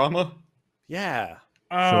Futurama? Yeah.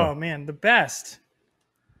 Oh man, the best.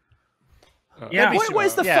 What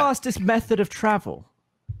is the fastest method of travel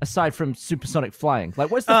aside from supersonic flying?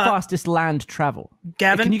 Like, what's the fastest land travel?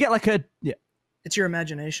 Gavin, can you get like a? Yeah, it's your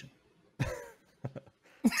imagination.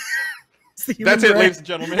 That's it, ladies and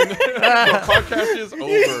gentlemen. The podcast is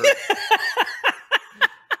over.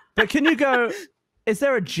 But can you go? Is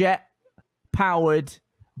there a jet-powered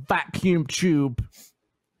vacuum tube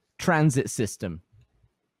transit system?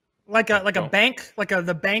 Like a bank,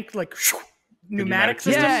 the bank, like pneumatic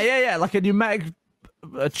system. Yeah. Like a pneumatic,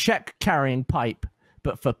 a check carrying pipe,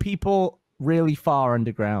 but for people really far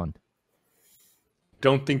underground.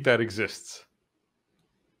 Don't think that exists.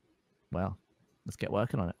 Well, let's get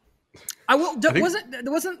working on it. I will.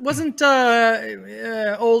 Wasn't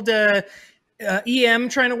old EM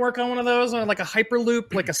trying to work on one of those, on like a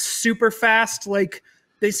hyperloop, like a super fast, like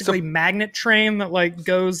basically magnet train that like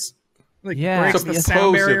goes, like breaks the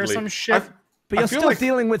sound barrier or some shit. But you're still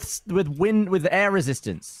dealing with wind, with air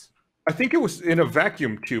resistance. I think it was in a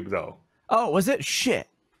vacuum tube, though. Oh, was it? Shit.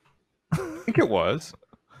 I think it was.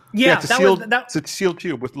 Yeah, it's a sealed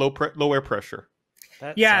tube with low air pressure.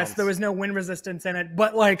 There was no wind resistance in it,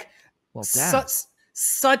 but like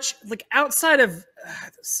such like outside of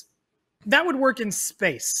that would work in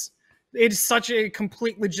space. It's such a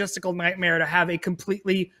complete logistical nightmare to have a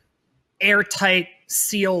completely airtight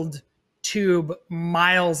sealed tube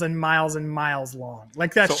miles and miles and miles long.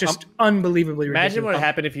 Like that's just unbelievably ridiculous. Imagine what would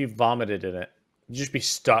happen if you vomited in it. You'd just be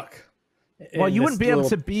stuck. Well, you wouldn't be able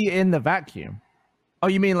to be in the vacuum. Oh,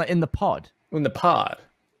 you mean like in the pod? In the pod.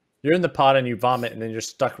 You're in the pod and you vomit, and then you're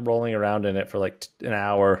stuck rolling around in it for like an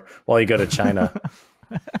hour while you go to China.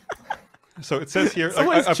 So it says here,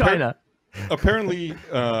 China. Apparently,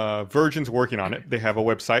 Virgin's working on it. They have a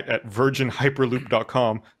website at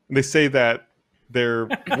virginhyperloop.com. And they say that they're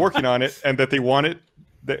working on it and that they want it.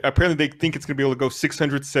 Apparently, they think it's going to be able to go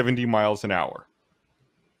 670 miles an hour.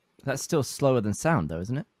 That's still slower than sound, though,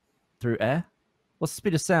 isn't it? Through air? What's the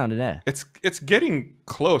speed of sound in air? It's getting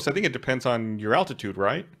close. I think it depends on your altitude,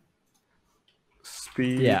 right?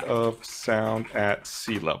 Speed of sound at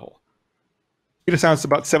sea level. Speed of sound is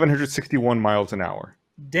about 761 miles an hour.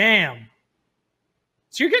 Damn.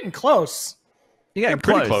 So you're getting close. You're getting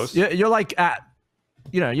pretty close. You're like at,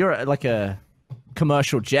 you're at like a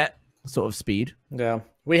commercial jet sort of speed. Yeah.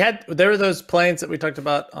 There were those planes that we talked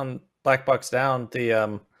about on Black Box Down, the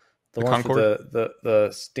ones Concorde? with the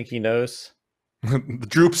stinky nose. The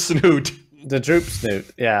droop snoot. The droop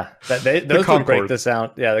snoot, yeah. Those would break the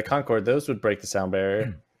sound. Yeah, the Concorde, those would break the sound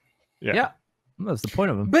barrier. Yeah. That's the point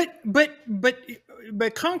of them.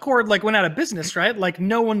 But Concorde like went out of business, right? Like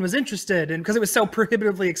no one was interested in because it was so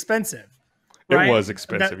prohibitively expensive. Right? It was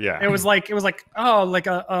expensive, yeah. It was like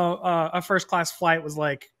a first class flight was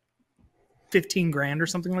like 15 grand or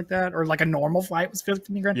something like that, or like a normal flight was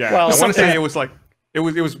 15 grand. Yeah, well, I want to say it was like it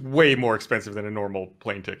was way more expensive than a normal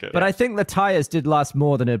plane ticket. But I think the tires did last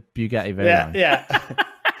more than a Bugatti Veyron. Yeah.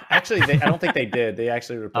 Actually, I don't think they did. They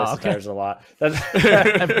actually replaced the tires a lot. We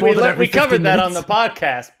covered that on the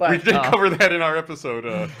podcast, but we did cover that in our episode.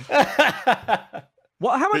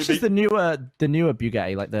 How much is the newer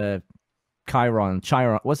Bugatti, like the Chiron?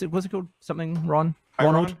 Was it called something?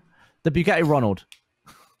 Ronald? The Bugatti Ronald.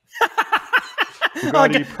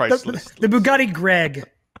 Bugatti price list. The Bugatti Greg.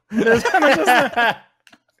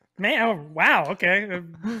 Man, oh, wow, okay.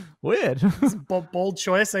 Weird. Bold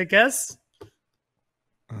choice, I guess.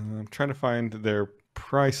 I'm trying to find their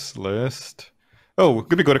price list. Oh, we're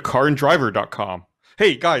going to go to caranddriver.com.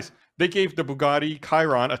 Hey, guys, they gave the Bugatti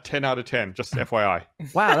Chiron a 10 out of 10, just FYI.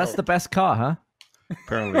 Wow, that's the best car, huh?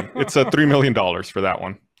 Apparently. It's $3 million for that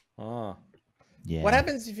one. Oh. Yeah. What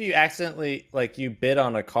happens if you accidentally, you bid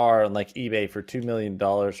on a car on, eBay for $2 million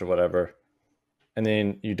or whatever, and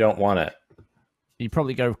then you don't want it? You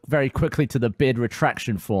probably go very quickly to the bid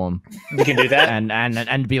retraction form. You can do that?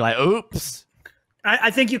 and be like, oops.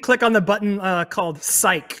 I think you click on the button called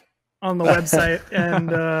Psych on the website, and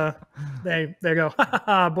there go.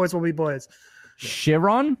 Boys will be boys.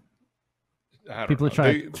 Chiron? People are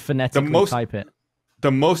trying to phonetically type it.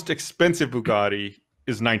 The most expensive Bugatti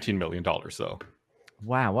is $19 million, though.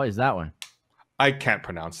 Wow, what is that one? I can't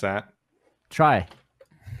pronounce that. Try.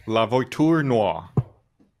 La Voiture Noire.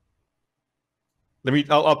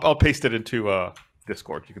 I'll paste it into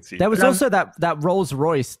Discord. You can see. There was also that Rolls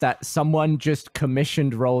Royce that someone just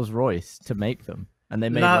commissioned Rolls Royce to make them, and they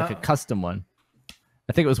made like a custom one.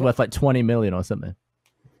 I think it was worth like 20 million or something.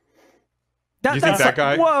 You think that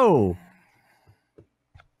guy? Whoa.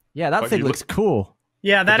 Yeah, that thing looks cool.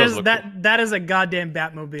 Yeah, that is a goddamn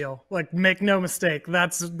Batmobile. Like, make no mistake.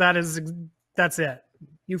 That's it.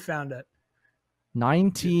 You found it.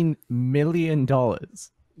 $19 million.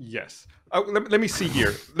 Yes. Let me see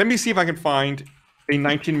here. Let me see if I can find a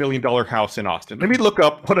 $19 million house in Austin. Let me look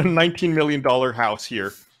up what a $19 million house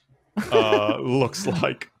here looks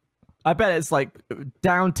like. I bet it's like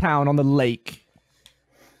downtown on the lake.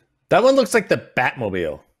 That one looks like the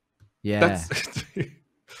Batmobile. Yeah.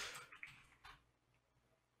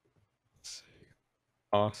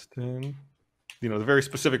 Austin. You know, the very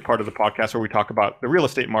specific part of the podcast where we talk about the real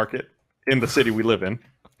estate market in the city we live in.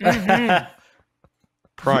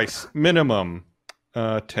 Price minimum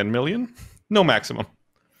 10 million, no maximum.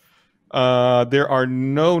 There are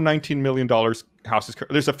no $19 million houses.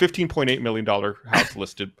 There's a $15.8 million house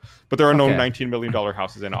listed, but there are no $19 million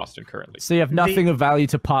houses in Austin currently. So you have nothing of value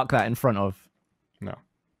to park that in front of. No.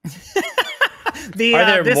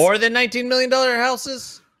 Are there more than $19 million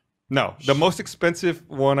houses? No, the most expensive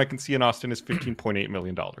one I can see in Austin is $15.8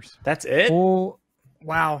 million. That's it? Oh,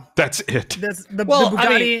 wow. That's it. The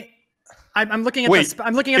Bugatti. I'm looking at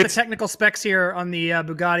the technical specs here on the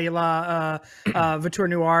Bugatti La Voiture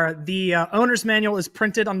Noire. The owner's manual is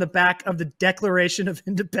printed on the back of the Declaration of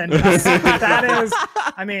Independence.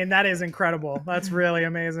 That is incredible. That's really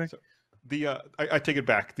amazing. So I take it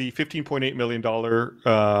back. The $15.8 million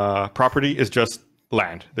property is just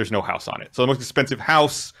land. There's no house on it. So the most expensive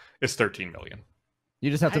house is $13 million.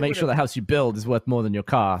 You just have to make sure the house you build is worth more than your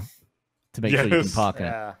car to make sure you can park in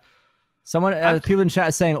it. Someone, people in chat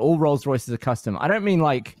are saying all Rolls Royces are custom. I don't mean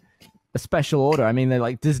like a special order. I mean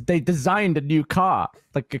they designed a new car,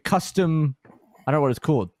 like a custom. I don't know what it's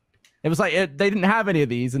called. It was like they didn't have any of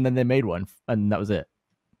these, and then they made one, and that was it.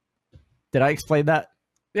 Did I explain that?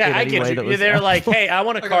 Yeah, I get you. They're like, hey, I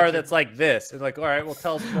want a car that's like this. And like, all right, well,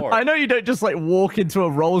 tell us more. I know you don't just like walk into a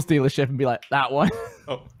Rolls dealership and be like, that one.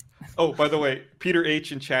 Oh, by the way, Peter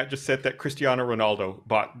H in chat just said that Cristiano Ronaldo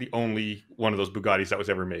bought the only one of those Bugattis that was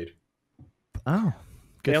ever made. Oh,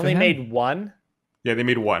 good. They only made one? Yeah, they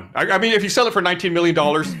made one. I mean, if you sell it for $19 million,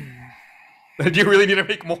 do you really need to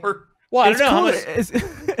make more? Well, I don't know how much...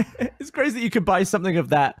 It's crazy that you could buy something of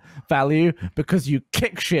that value because you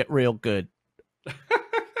kick shit real good.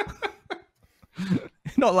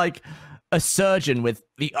 Not like a surgeon with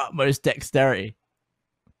the utmost dexterity.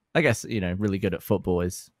 I guess, really good at football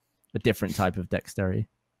is a different type of dexterity.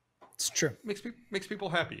 It's true. Makes people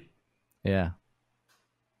happy. Yeah.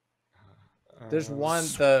 There's one,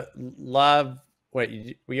 the love.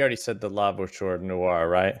 Wait, we already said the La Voiture Noire,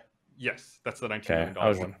 right? Yes, that's the $19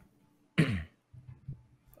 million one.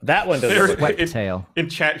 That one doesn't wet tail. In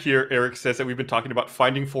chat here, Eric says that we've been talking about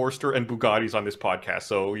finding Forester and Bugattis on this podcast.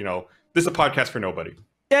 So, this is a podcast for nobody.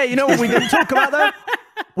 Yeah, you know what we didn't talk about though?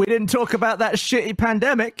 We didn't talk about that shitty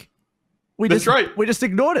pandemic. That's right. We just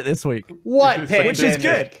ignored it this week. What pandemic? Which is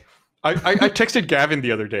good. I texted Gavin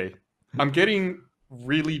the other day. I'm getting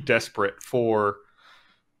really desperate for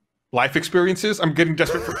life experiences. I'm getting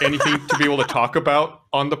desperate for anything to be able to talk about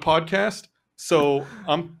on the podcast. So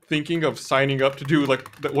I'm thinking of signing up to do like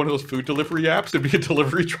one of those food delivery apps and be a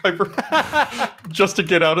delivery driver just to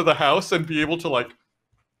get out of the house and be able to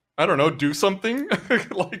do something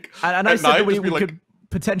like. And I said that we could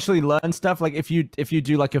potentially learn stuff. Like if you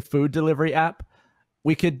do like a food delivery app,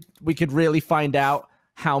 we could really find out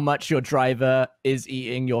how much your driver is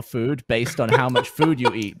eating your food based on how much food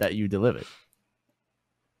you eat that you delivered.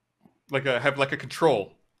 Have a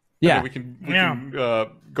control. Yeah, we can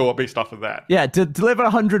go up based off of that. Yeah, to deliver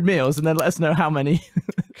 100 meals and then let us know how many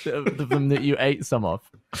of them that you ate some of.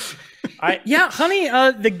 Honey,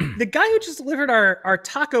 the guy who just delivered our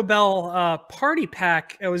Taco Bell party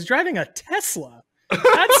pack was driving a Tesla.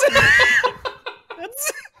 That's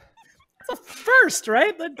a first,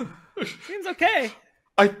 right? That seems okay.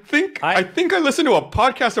 I think I listened to a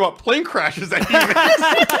podcast about plane crashes that he made.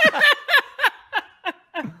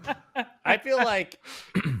 I feel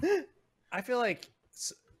like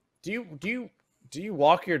do you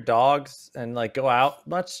walk your dogs and like go out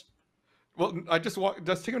much? Well, I just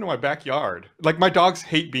take them to my backyard. Like my dogs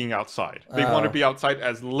hate being outside. They want to be outside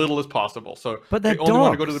as little as possible. So they only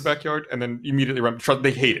want to go to the backyard and then immediately run.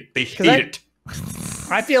 They hate it. They hate it.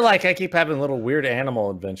 I feel like I keep having little weird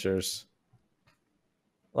animal adventures.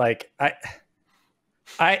 Like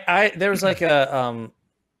There was like a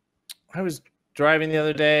I was driving the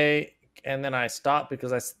other day and then I stopped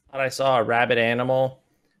because I thought I saw a rabid animal,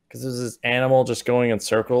 because there's this animal just going in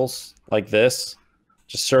circles like this,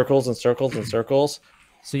 just circles and circles and circles.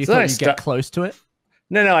 So you thought you'd get close to it?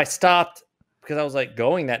 No, I stopped because I was like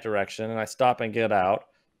going that direction, and I stop and get out,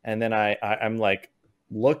 and then I'm like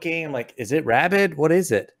looking, I'm like, is it rabid? What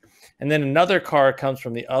is it? And then another car comes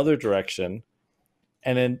from the other direction,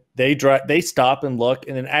 and then they stop and look,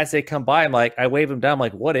 and then as they come by, I'm like, I wave them down, I'm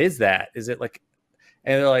like, what is that? Is it like?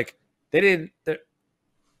 And they're like, I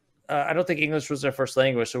don't think English was their first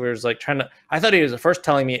language, so we were just like trying to. I thought he was at first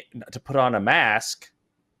telling me to put on a mask,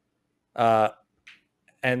 and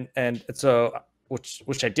so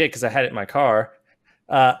which I did because I had it in my car,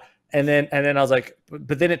 and then I was like,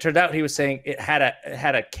 but then it turned out he was saying it had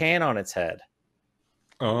a can on its head,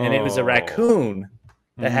 and it was a raccoon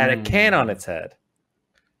that had a can on its head.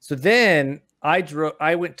 So then I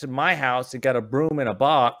went to my house and got a broom and a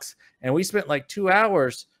box, and we spent like 2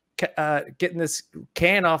 hours getting this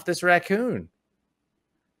can off this raccoon.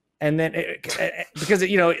 And then because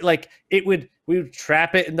we would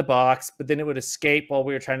trap it in the box, but then it would escape while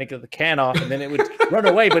we were trying to get the can off, and then it would run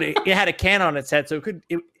away. But it had a can on its head, so it would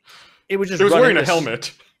just. It was wearing a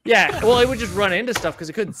helmet. Yeah, well, it would just run into stuff because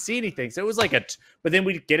it couldn't see anything. So it was like but then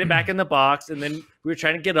we'd get it back in the box, and then we were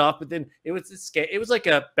trying to get off, but then it was escape. It was like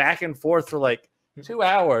a back and forth for like 2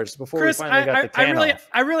 hours before Chris, we finally got the can off.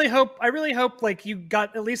 I really hope like you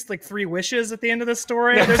got at least like 3 wishes at the end of the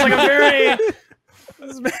story. There's like a very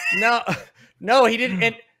no, he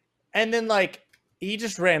didn't, and then like he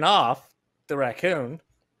just ran off, the raccoon.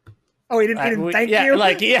 Oh, he didn't thank you.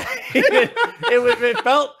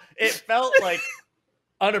 It felt like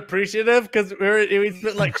unappreciative because we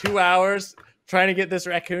spent like 2 hours trying to get this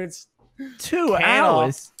raccoon's 2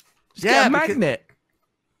 hours. Just get a magnet.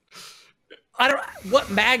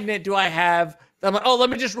 What magnet do I have? I'm like, oh,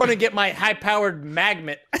 let me just run and get my high-powered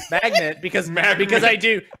magnet because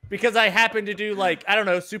I happen to do like, I don't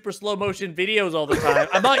know, super slow motion videos all the time.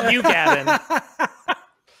 I'm not you, Gavin.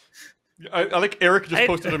 I like Eric just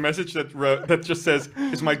posted a message that just says,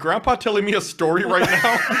 "Is my grandpa telling me a story right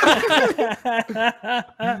now?"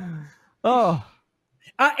 Oh.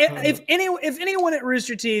 If anyone at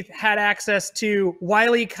Rooster Teeth had access to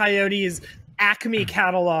Wile E. Coyote's Acme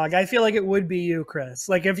catalog, I feel like it would be you, Chris.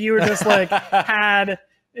 Like if you were just like had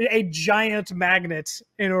a giant magnet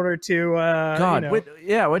in order to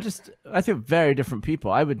we're just, I think, very different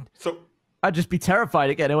people. I'd just be terrified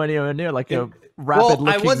to get anywhere near like a rapid looking.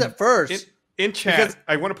 I was at first. In chat,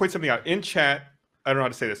 I want to point something out. In chat, I don't know how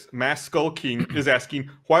to say this. Mass Skull King is asking,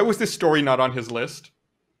 why was this story not on his list?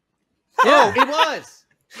 Yeah, it was.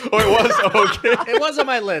 Oh, it was? Oh, okay. It was on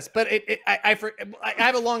my list, but I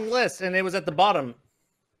have a long list, and it was at the bottom.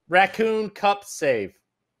 Raccoon Cup Save.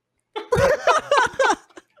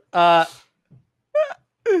 But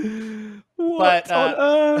it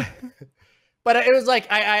was like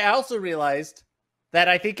I also realized that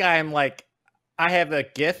I think I have a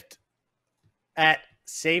gift at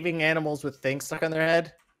saving animals with things stuck on their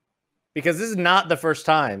head, because this is not the first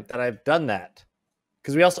time that I've done that.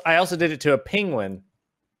 Because I also did it to a penguin,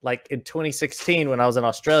 like in 2016 when I was in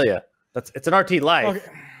Australia. It's an RT life,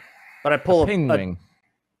 okay. But I pull a penguin,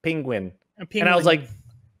 and I was like,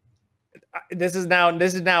 this is not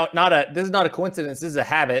a coincidence. This is a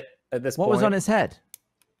habit at this point. What was on his head?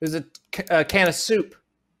 It was a can of soup.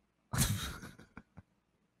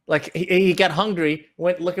 Like he got hungry,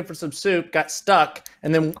 went looking for some soup, got stuck,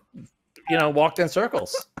 and then walked in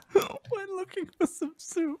circles. Went looking for some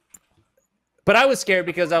soup. But I was scared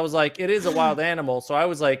because I was like, it is a wild animal, so I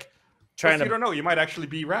was like trying to. You don't know. You might actually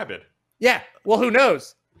be rabid. Yeah. Well, who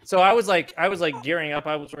knows? So I was like gearing up.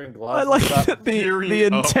 I was wearing gloves. I like that the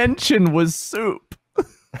intention was soup.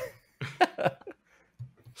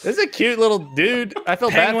 This is a cute little dude. I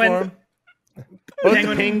felt bad for him. Both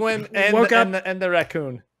the penguin and the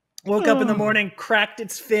raccoon. Woke up in the morning, cracked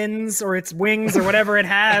its fins or its wings or whatever it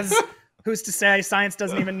has. Who's to say? Science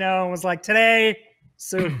doesn't even know. And was like, today,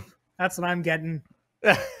 soup. That's what I'm getting.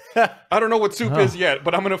 I don't know what soup is yet,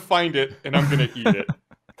 but I'm going to find it and I'm going to eat it.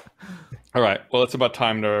 All right. Well, it's about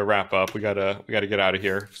time to wrap up. We gotta get out of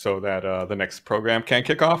here so that the next program can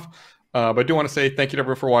kick off. But I do want to say thank you to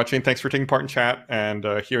everyone for watching. Thanks for taking part in chat and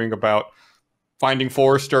hearing about finding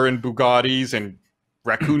Forrester and Bugattis and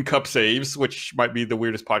Raccoon Cup saves, which might be the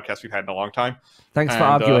weirdest podcast we've had in a long time. Thanks for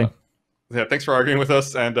arguing. Thanks for arguing with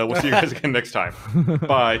us, and we'll see you guys again next time.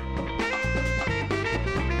 Bye.